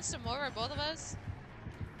 Oh, he wants to murder both of us?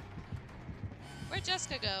 Where'd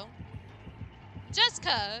Jessica go?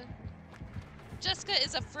 Jessica! Jessica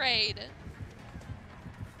is afraid.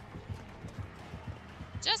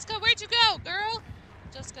 Jessica, where'd you go, girl?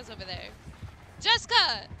 Jessica's over there.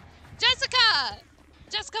 Jessica! Jessica!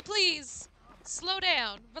 Jessica, please. Slow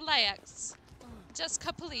down. Relax.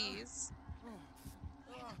 Jessica, please.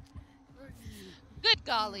 Good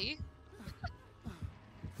golly.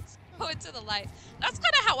 Go into the light. That's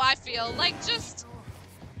kind of how I feel. Like, just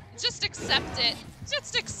accept it.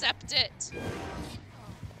 Just accept it.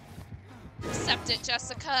 Accept it,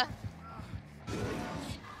 Jessica.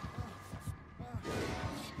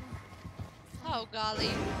 Oh, golly.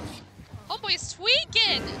 Homeboy's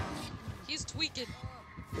tweaking! He's tweaking.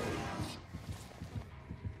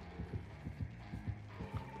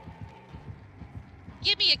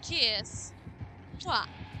 Give me a kiss. Mwah.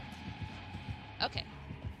 Okay.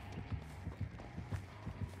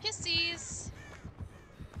 Kissies.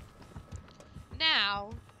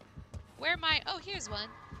 Now, where am I? Oh, here's one.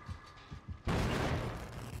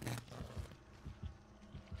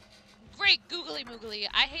 Great googly moogly.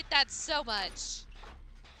 I hate that so much.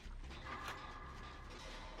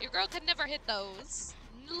 Your girl could never hit those.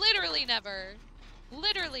 Literally never.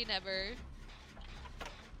 Literally never.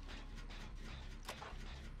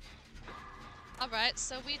 Alright,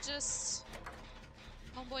 so we just...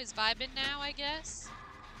 Homeboy's vibing now, I guess.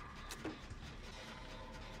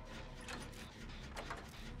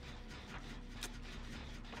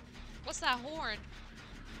 What's that horn?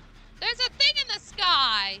 There's a thing in the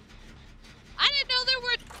sky! I didn't know there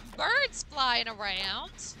were birds flying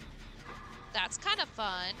around. That's kind of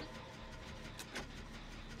fun.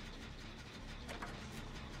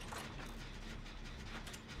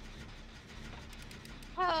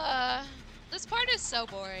 This part is so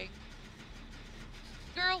boring.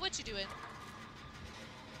 Girl, what you doing?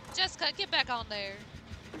 Jessica, get back on there.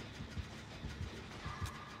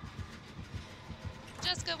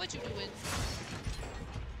 Jessica, what you doing?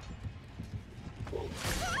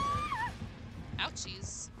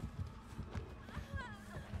 Ouchies.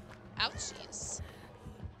 Ouchies.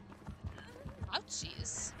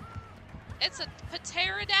 Ouchies. It's a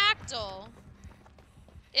pterodactyl.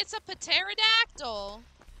 It's a pterodactyl.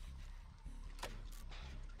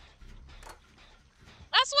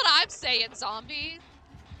 That's what I'm saying, zombie.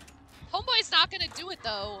 Homeboy's not gonna do it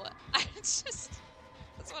though. That's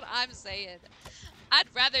what I'm saying. I'd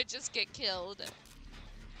rather just get killed.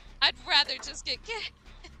 I'd rather just get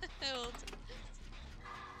killed.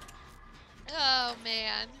 Oh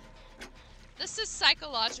man. This is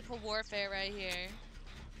psychological warfare right here.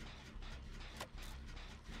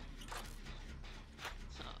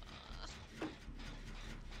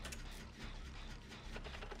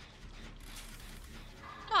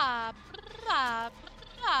 Blah, blah,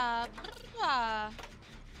 blah, blah.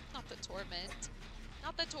 Not the torment.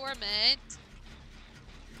 Not the torment.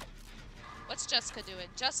 What's Jessica doing?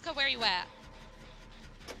 Jessica, where you at?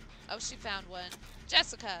 Oh, she found one.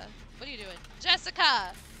 Jessica, what are you doing?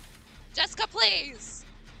 Jessica! Jessica, please!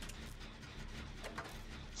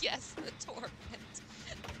 Yes, the torment.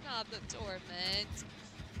 Not the torment.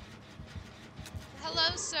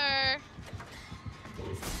 Hello, sir.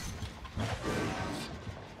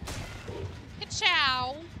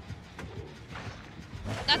 Ka-chow.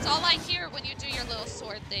 That's all I hear when you do your little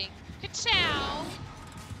sword thing. Ka-chow.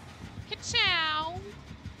 Ka-chow.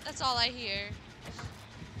 That's all I hear.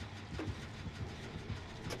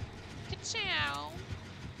 Ka-chow.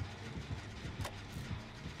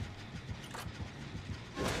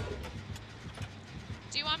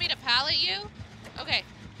 Do you want me to pallet you? Okay.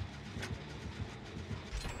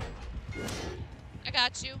 I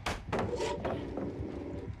got you.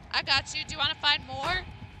 I got you. Do you want to find more?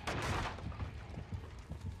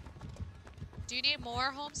 Do you need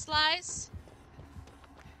more, Home Slice?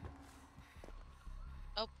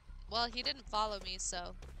 Oh, well, he didn't follow me,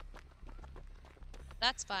 so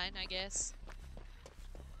that's fine, I guess.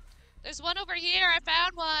 There's one over here. I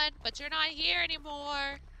found one, but you're not here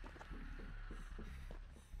anymore.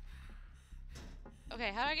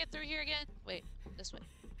 Okay, how do I get through here again? Wait, this way.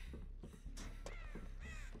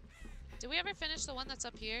 Did we ever finish the one that's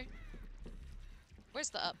up here?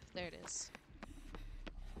 Where's the up? There it is.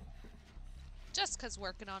 Jessica's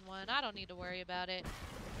working on one. I don't need to worry about it.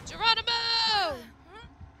 Geronimo!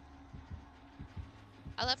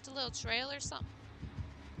 I left a little trail or something.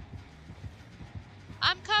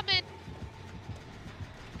 I'm coming.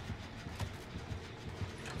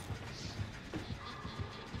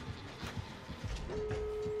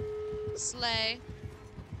 Slay.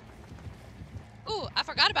 Ooh, I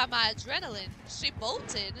forgot about my adrenaline. She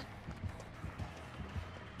bolted.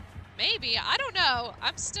 Maybe, I don't know.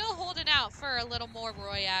 I'm still holding out for a little more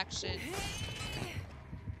Roy action.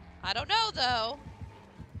 I don't know though.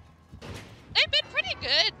 They've been pretty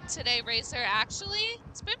good today, Racer, actually.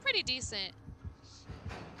 It's been pretty decent.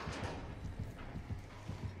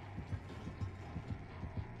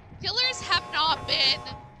 Killers have not been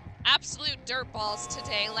absolute dirtballs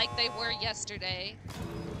today like they were yesterday.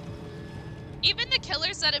 Even the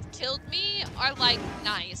killers that have killed me are like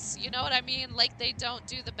nice. You know what I mean? Like they don't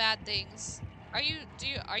do the bad things. Are you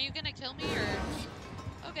gonna kill me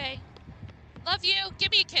or? Okay. Love you.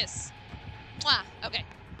 Give me a kiss. Mwah. Okay.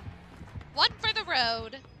 One for the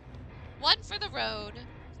road. One for the road.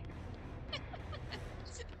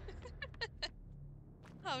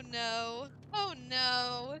 Oh no. Oh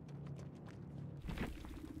no.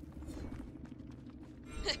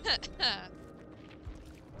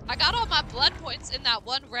 I got all my blood points in that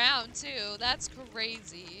one round too. That's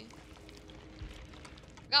crazy.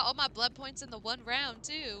 Got all my blood points in the one round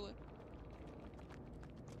too.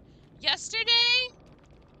 Yesterday,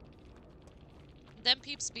 them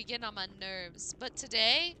peeps begin on my nerves. But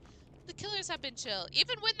today, the killers have been chill.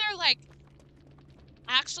 Even when they're like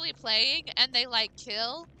actually playing and they like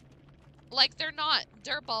kill, like they're not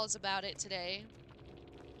dirtballs about it today.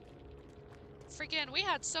 Freaking, we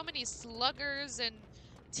had so many sluggers and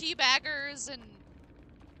teabaggers and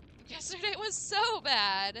yesterday was so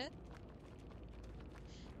bad.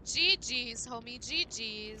 GG's, homie,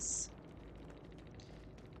 GG's.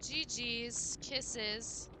 GG's,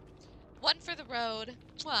 kisses. One for the road.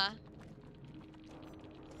 Mwah.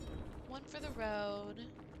 One for the road.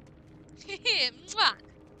 Mwah.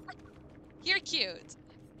 You're cute.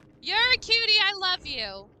 You're a cutie, I love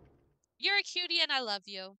you. You're a cutie and I love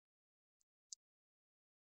you.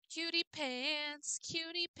 Cutie pants,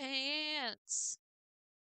 cutie pants.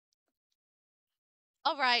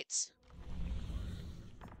 All right.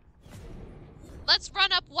 Let's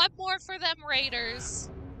run up one more for them raiders.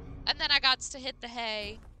 And then I got to hit the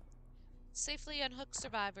hay. Safely unhook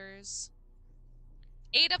survivors.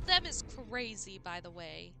 8 of them is crazy, by the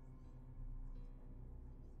way.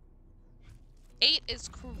 8 is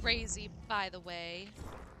crazy, by the way.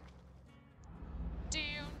 Doom,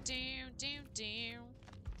 doom, doom, doom.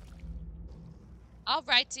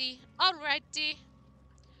 Alrighty, alrighty.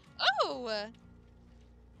 Oh!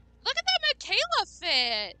 Look at that Michaela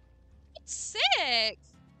fit. It's sick.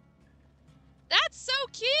 That's so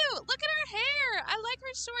cute. Look at her hair. I like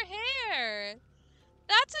her short hair.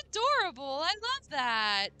 That's adorable. I love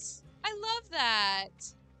that. I love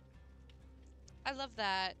that. I love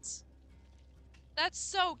that. That's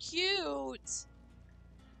so cute.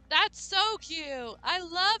 That's so cute. I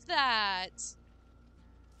love that.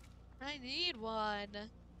 I need one.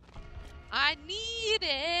 I need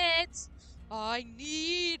it. I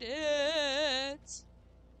need it.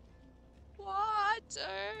 Water.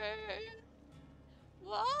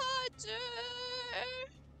 Water.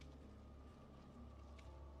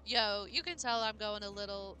 Yo, you can tell I'm going a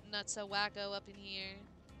little nutso wacko up in here.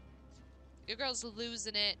 Your girl's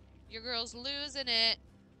losing it. Your girl's losing it.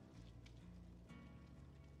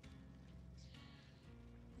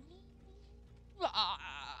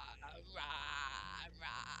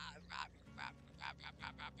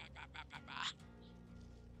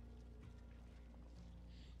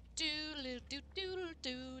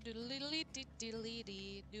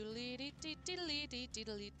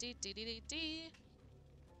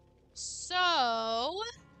 So,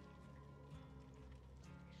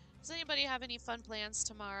 does anybody have any fun plans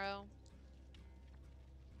tomorrow?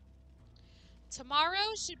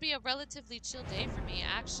 Tomorrow should be a relatively chill day for me,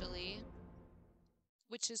 actually,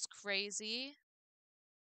 which is crazy.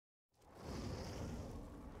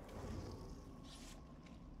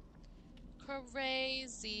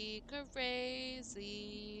 Crazy,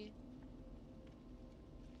 crazy.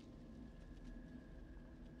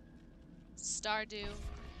 Stardew.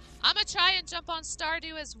 I'm gonna try and jump on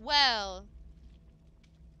Stardew as well.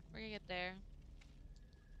 We're gonna get there.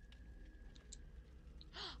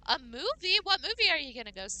 A movie? What movie are you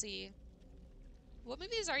gonna go see? What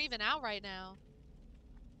movies are even out right now?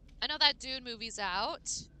 I know that Dune movie's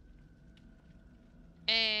out.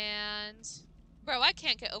 And... Bro, I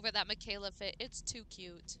can't get over that Michaela fit. It's too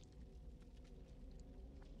cute.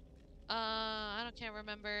 I can't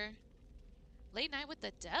remember. Late Night with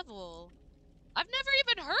the Devil. I've never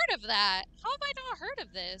even heard of that. How have I not heard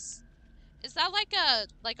of this? Is that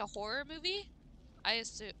like a horror movie? I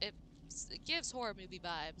assume it gives horror movie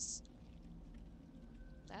vibes.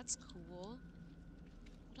 That's cool.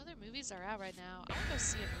 What other movies are out right now? I want to go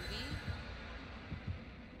see a movie.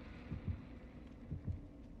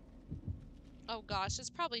 Oh gosh, it's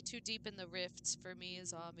probably too deep in the rifts for me,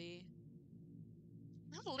 zombie.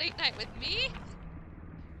 Late Night with me?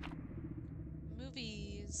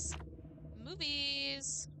 Movies.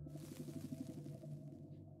 Movies.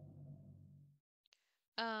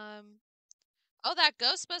 Oh, that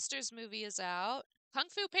Ghostbusters movie is out. Kung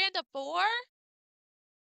Fu Panda 4?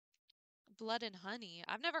 Blood and Honey.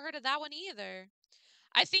 I've never heard of that one either.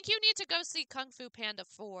 I think you need to go see Kung Fu Panda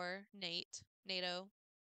 4, Nate. NATO.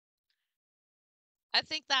 I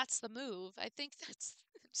think that's the move. I think that's...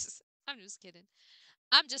 I'm just kidding.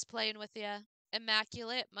 I'm just playing with ya.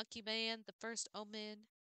 Immaculate, Monkey Man, The First Omen,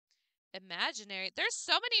 Imaginary. There's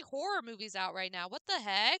so many horror movies out right now. What the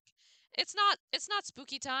heck? It's not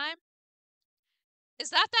spooky time. Is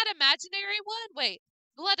that Imaginary one? Wait.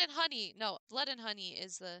 Blood and Honey. No, Blood and Honey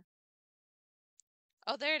is the...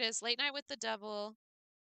 Oh, there it is. Late Night with the Devil.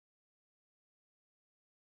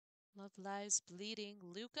 Love Lies Bleeding.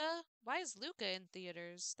 Luca? Why is Luca in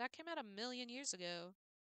theaters? That came out 1,000,000 years ago.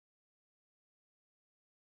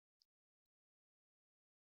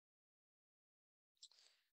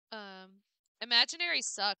 Imaginary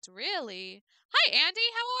sucked. Really? Hi, Andy.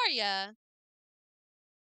 How are ya?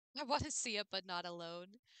 I want to see it, but not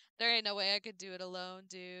alone. There ain't no way I could do it alone,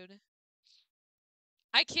 dude.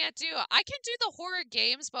 I can't do it. I can do the horror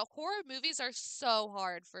games, but horror movies are so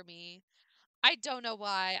hard for me. I don't know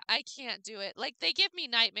why. I can't do it. Like, they give me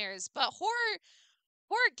nightmares, but horror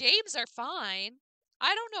games are fine.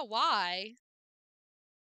 I don't know why.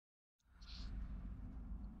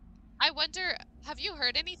 I wonder, have you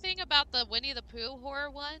heard anything about the Winnie the Pooh horror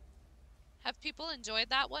one? Have people enjoyed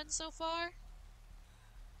that one so far?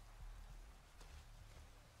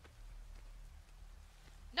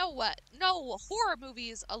 No, what? No, horror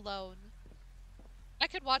movies alone. I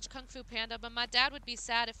could watch Kung Fu Panda, but my dad would be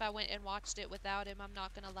sad if I went and watched it without him, I'm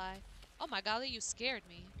not gonna lie. Oh my golly, you scared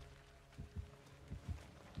me.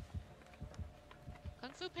 Kung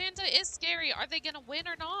Fu Panda is scary. Are they gonna win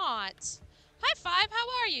or not? Hi, Five, how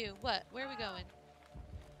are you? What? Where are we going?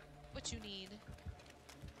 What you need?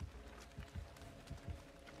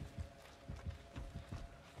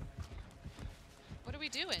 What are we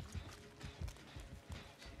doing?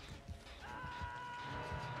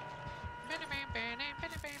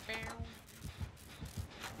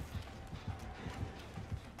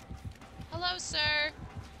 Hello, sir.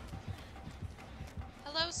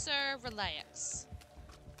 Hello, sir. Relax.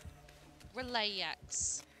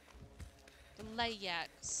 Relax.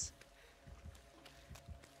 Relax.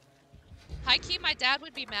 High key, my dad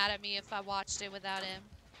would be mad at me if I watched it without him.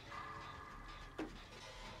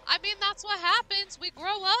 I mean, that's what happens. We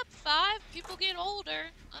grow up, people get older,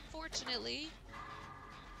 unfortunately.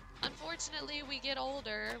 Unfortunately, we get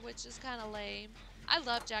older, which is kind of lame. I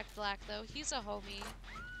love Jack Black, though. He's a homie.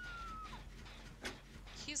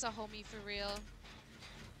 He's a homie for real.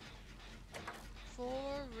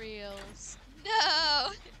 For reals.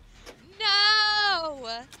 No!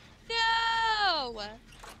 No! No!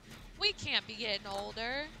 We can't be getting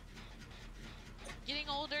older. Getting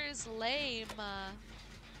older is lame.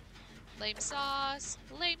 Lame sauce.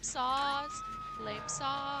 Lame sauce. Lame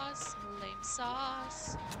sauce. Lame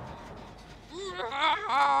sauce.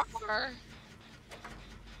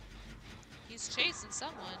 He's chasing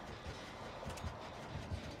someone.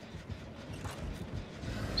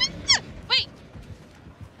 Wait!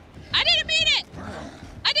 I didn't mean it!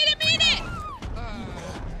 I didn't mean it!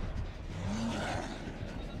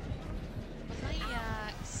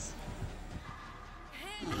 Relax.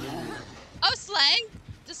 Oh, slay!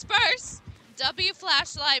 Disperse! W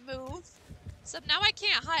flashlight move. So now I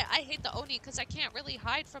can't hide. I hate the Oni because I can't really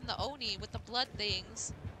hide from the Oni with the blood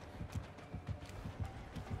things.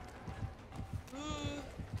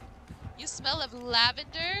 You smell of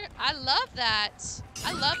lavender? I love that.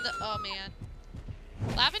 I love the, oh man.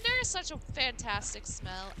 Lavender is such a fantastic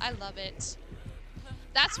smell. I love it.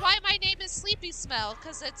 That's why my name is Sleepy Smell,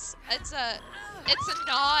 because it's a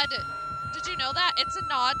nod. Did you know that? It's a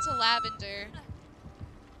nod to lavender.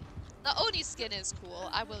 The Oni skin is cool.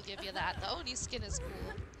 I will give you that. The Oni skin is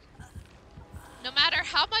cool. No matter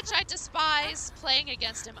how much I despise playing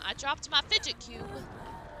against him, I dropped my fidget cube.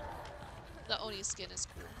 The Oni skin is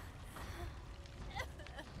cool.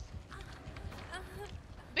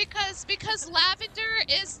 Because lavender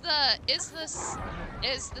is the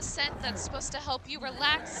scent that's supposed to help you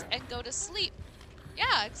relax and go to sleep.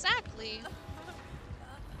 Yeah, exactly.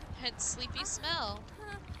 Hence sleepy smell.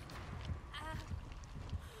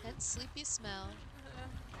 Hence sleepy smell.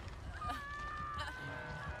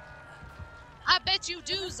 I bet you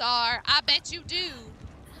do, Czar. I bet you do.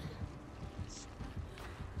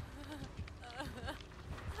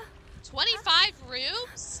 $25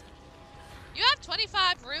 rooms? You have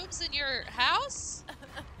 25 rooms in your house?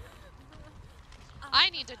 I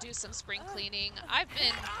need to do some spring cleaning. I'd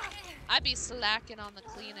be slacking on the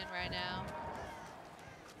cleaning right now.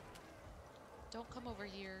 Don't come over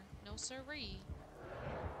here. No siree.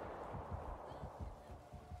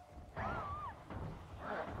 I'm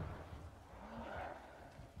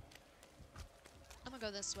gonna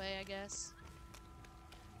go this way, I guess.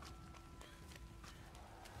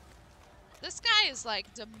 This guy is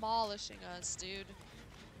like demolishing us, dude.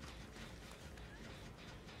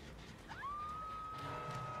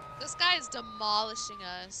 This guy is demolishing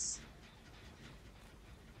us.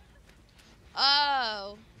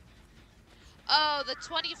 Oh. Oh, the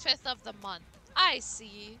 25th of the month. I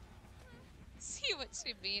see. See what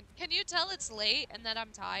you mean. Can you tell it's late and that I'm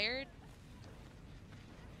tired?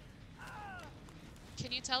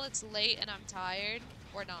 Can you tell it's late and I'm tired?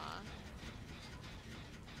 Or not?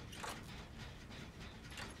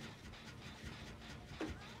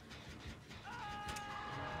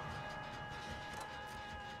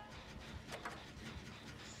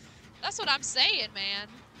 That's what I'm saying, man.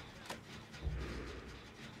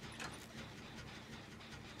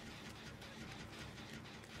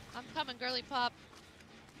 I'm coming, girly pop.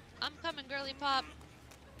 I'm coming, girly pop.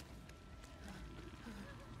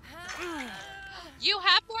 You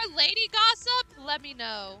have more lady gossip? Let me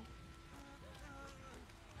know.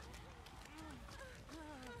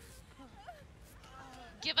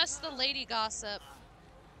 Give us the lady gossip.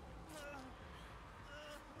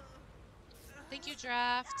 Thank you,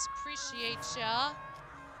 Draft. Appreciate ya.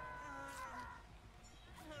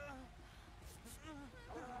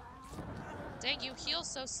 Dang, you heal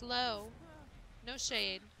so slow. No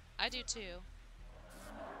shade. I do too.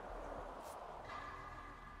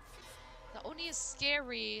 The Oni is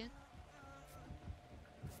scary.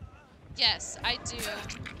 Yes, I do.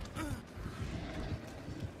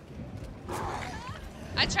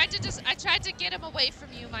 I tried to get him away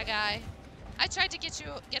from you, my guy. I tried to get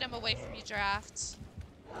him away from you, Draft.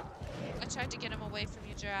 I tried to get him away from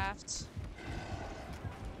you, Draft.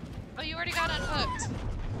 Oh, you already got unhooked.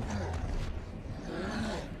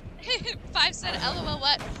 5 said, LOL,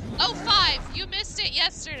 what? Oh, 5, you missed it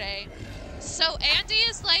yesterday. So Andy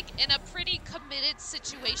is like in a pretty committed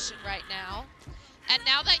situation right now. And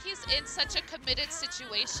now that he's in such a committed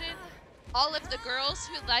situation, all of the girls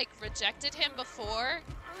who like rejected him before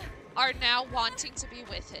are now wanting to be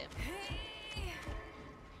with him.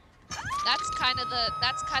 That's kind of the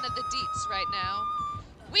deets right now.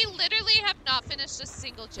 We literally have not finished a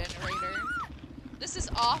single generator. This is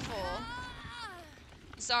awful.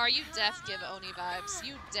 Zar, you give Oni vibes.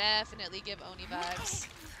 You definitely give Oni vibes.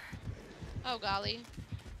 Oh golly.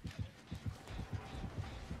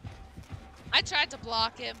 I tried to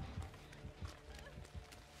block him.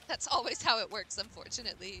 That's always how it works,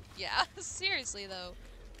 unfortunately. Yeah, seriously though.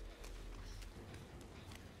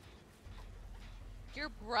 Your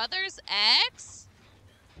brother's ex?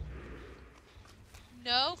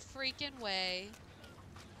 No freaking way.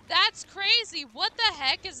 That's crazy. What the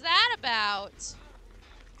heck is that about?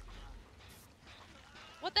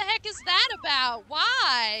 What the heck is that about?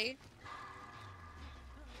 Why?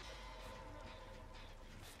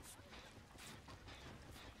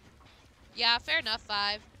 Yeah, fair enough,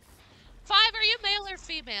 5. 5, are you male or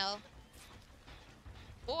female?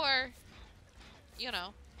 Or, you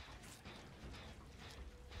know.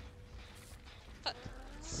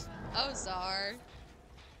 Oh, Zar.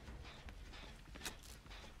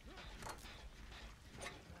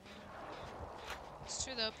 It's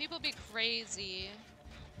true, though. People be crazy.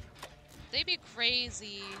 They be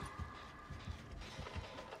crazy.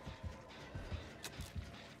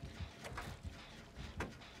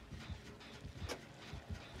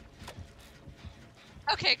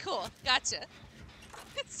 Okay, cool. Gotcha.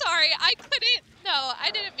 Sorry, I couldn't. No,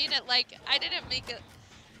 I didn't mean it like. I didn't make it.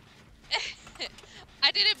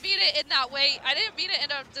 I didn't mean it in that way. I didn't mean it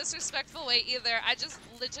in a disrespectful way either. I just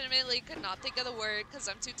legitimately could not think of the word because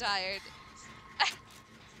I'm too tired.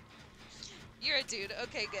 You're a dude.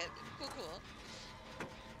 Okay, good. Cool, cool.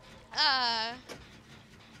 I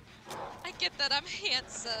get that I'm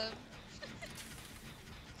handsome.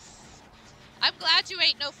 I'm glad you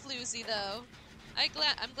ain't no floozy, though.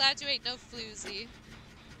 I'm glad you ain't no floozy.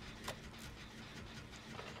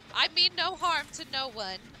 I mean no harm to no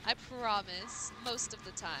one. I promise. Most of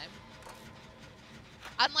the time.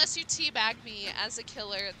 Unless you teabag me as a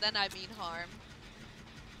killer, then I mean harm.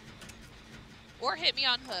 Or hit me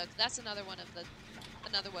on hook. That's another one of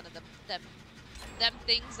them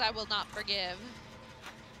things I will not forgive.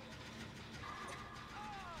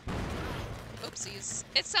 Oopsies.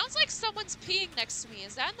 It sounds like someone's peeing next to me.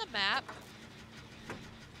 Is that in the map?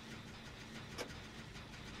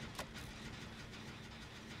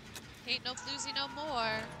 Ain't no floozy no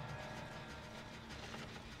more.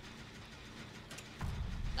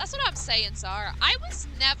 That's what I'm saying, Zara. I was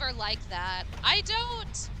never like that. I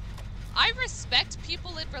respect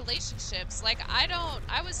people in relationships. Like,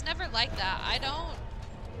 I was never like that. I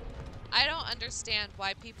don't understand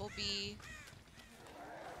why people be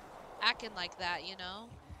acting like that, you know?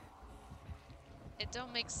 It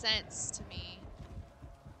don't make sense to me.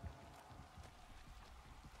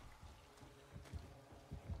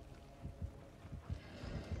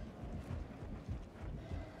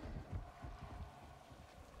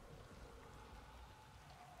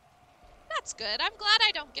 That's good. I'm glad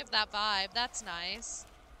I don't give that vibe. That's nice.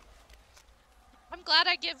 I'm glad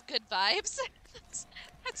I give good vibes.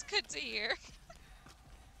 That's good to hear.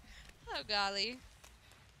 Oh, golly.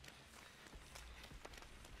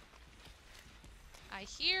 I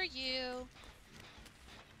hear you.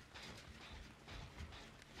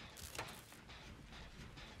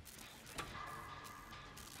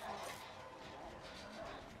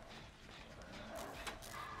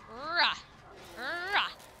 Rah. Rah.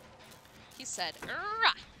 He said,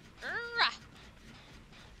 rah. Rah.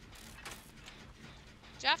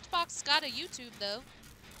 Draftbox got a YouTube, though.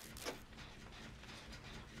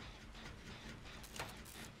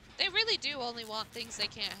 They really do only want things they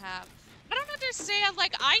can't have. I don't understand,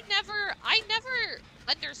 like, I never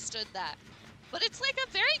understood that. But it's like a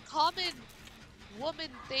very common woman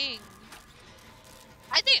thing.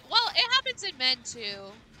 I think, well, it happens in men,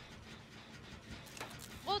 too.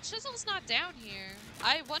 Well, Chisel's not down here.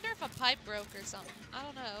 I wonder if a pipe broke or something. I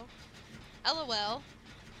don't know. LOL.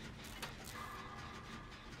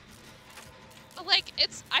 But, like,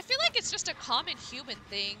 I feel like it's just a common human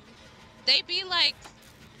thing. They be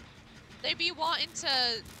wanting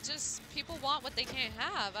to people want what they can't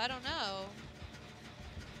have. I don't know.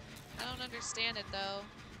 I don't understand it, though.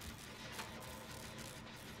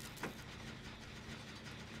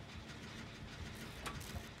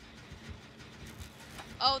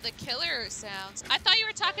 Oh, the killer sounds. I thought you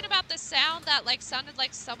were talking about the sound that, like, sounded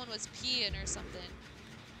like someone was peeing or something.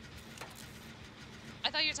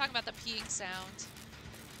 I thought you were talking about the peeing sound.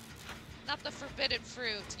 Not the forbidden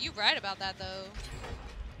fruit. You right about that, though.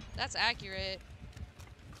 That's accurate.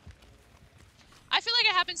 I feel like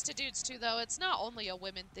it happens to dudes too, though. It's not only a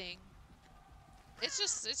women thing. It's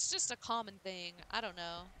just a common thing. I don't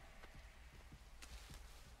know.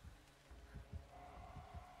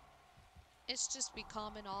 It's just be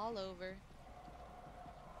common all over.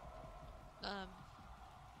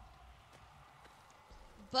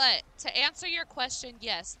 But to answer your question,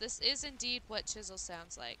 yes, this is indeed what Chisel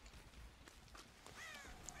sounds like.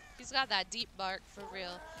 He's got that deep bark for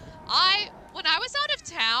real. When I was out of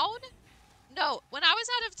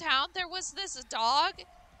town, there was this dog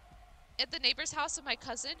at the neighbor's house of my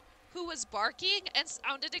cousin who was barking and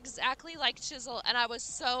sounded exactly like Chisel, and I was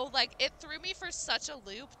so, like, it threw me for such a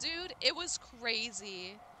loop, dude. It was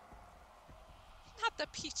crazy. Not the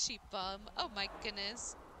peachy bum. Oh my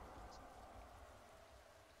goodness.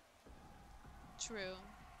 True.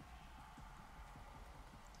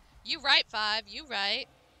 You right, Five. You right.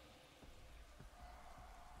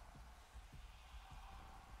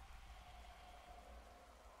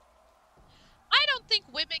 I don't think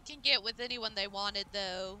women can get with anyone they wanted,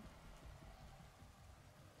 though.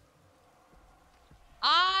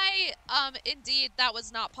 Indeed, that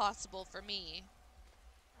was not possible for me.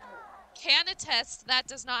 Can attest that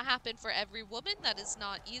does not happen for every woman. That is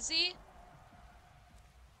not easy.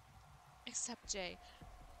 Except Jay.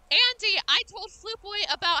 Andy, I told Flute Boy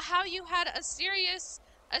about how you had a serious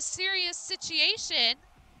situation,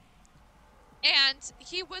 and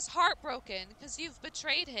he was heartbroken because you've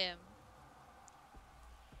betrayed him.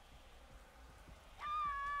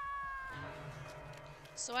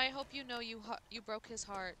 So I hope you know you broke his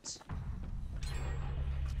heart.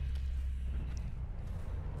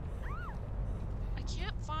 I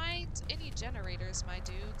can't find any generators, my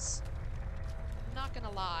dudes. I'm not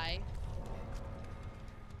gonna lie.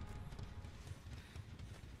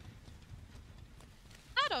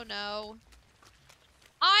 I don't know.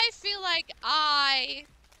 I feel like I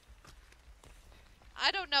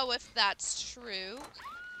don't know if that's true.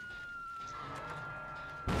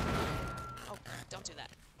 Oh, don't do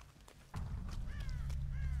that.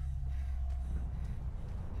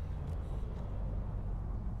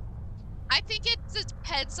 I think it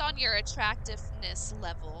depends on your attractiveness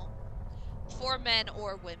level for men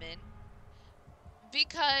or women.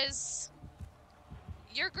 Because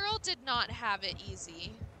your girl did not have it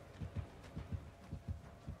easy.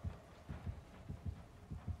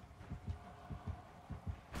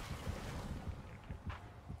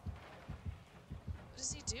 What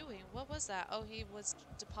is he doing? What was that? Oh, he was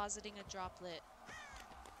depositing a droplet.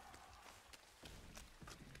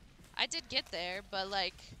 I did get there, but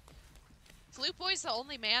like, Flute Boy's the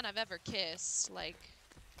only man I've ever kissed. Like,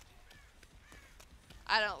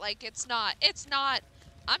 I don't, like, it's not,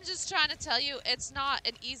 I'm just trying to tell you, it's not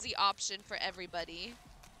an easy option for everybody.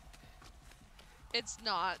 It's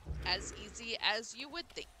not as easy as you would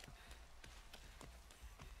think.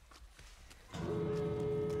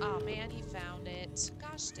 Oh man, he found it.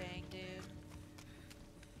 Gosh dang, dude.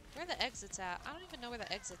 Where are the exits at? I don't even know where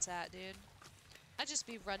the exit's at, dude. I just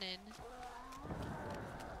be running.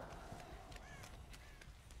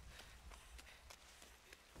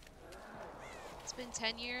 It's been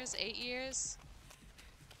 10 years, 8 years.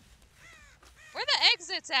 Where the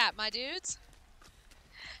exits at, my dudes?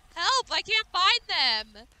 Help! I can't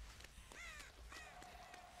find them!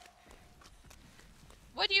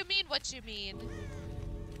 What do you mean, what you mean?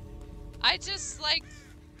 I just, like...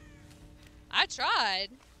 I tried.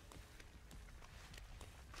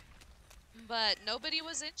 But nobody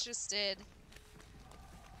was interested.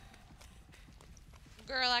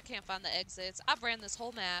 Girl, I can't find the exits. I've ran this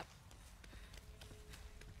whole map.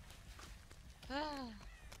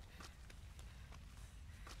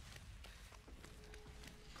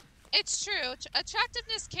 It's true.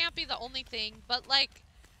 Attractiveness can't be the only thing, but like,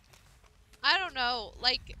 I don't know,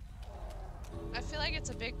 like, I feel like it's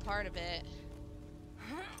a big part of it.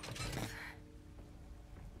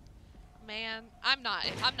 Man, I'm not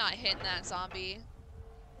hitting that zombie.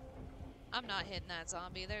 I'm not hitting that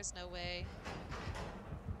zombie. There's no way.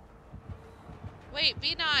 Wait,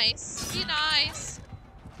 be nice. Be nice.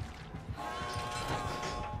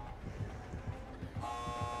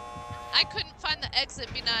 I couldn't find the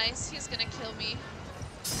exit, be nice. He's gonna kill me.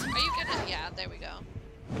 Are you gonna? Yeah, there we go.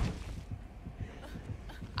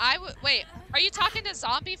 Wait, are you talking to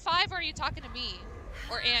Zombie 5 or are you talking to me?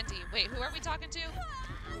 Or Andy? Wait, who are we talking to?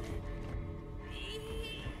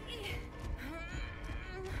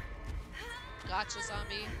 Gotcha,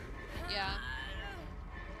 Zombie. Yeah.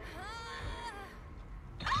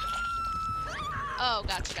 Oh,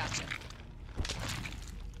 gotcha.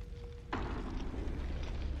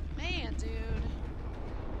 Man, dude.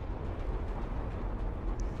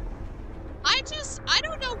 I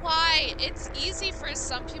don't know why it's easy for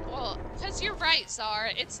some people, because you're right, Czar,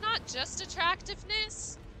 it's not just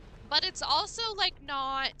attractiveness, but it's also, like,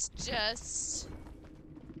 not just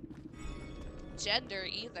gender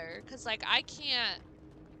either, because, like, I can't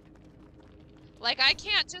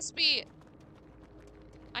just be...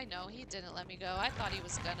 I know, he didn't let me go. I thought he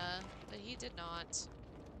was gonna, but he did not.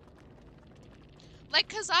 Like,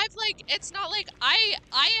 because I've, like, it's not like, I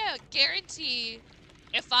guarantee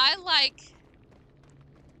if I, like,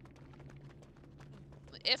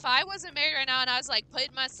 if I wasn't married right now and I was, like,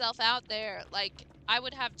 putting myself out there, like, I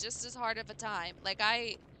would have just as hard of a time. Like,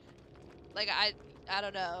 I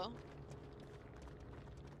don't know.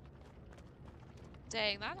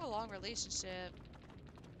 Dang, that's a long relationship.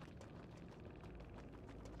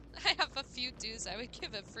 I have a few dudes I would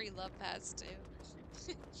give a free love pass to.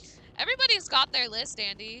 Everybody's got their list,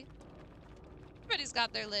 Andy. Everybody's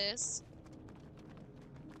got their list.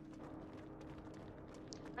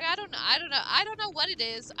 Like, I don't know what it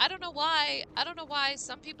is. I don't know why. I don't know why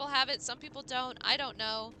some people have it, some people don't. I don't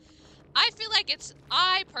know. I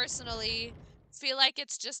personally feel like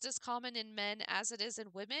it's just as common in men as it is in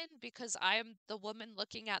women, because I'm the woman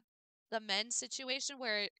looking at the men's situation,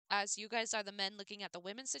 whereas you guys are the men looking at the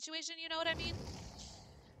women's situation, you know what I mean?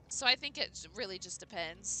 So I think it really just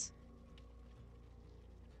depends.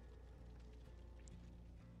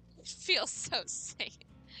 It feels so safe.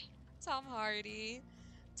 Tom Hardy.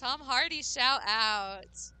 Tom Hardy, shout out.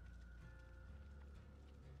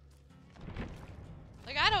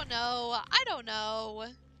 Like, I don't know. I don't know.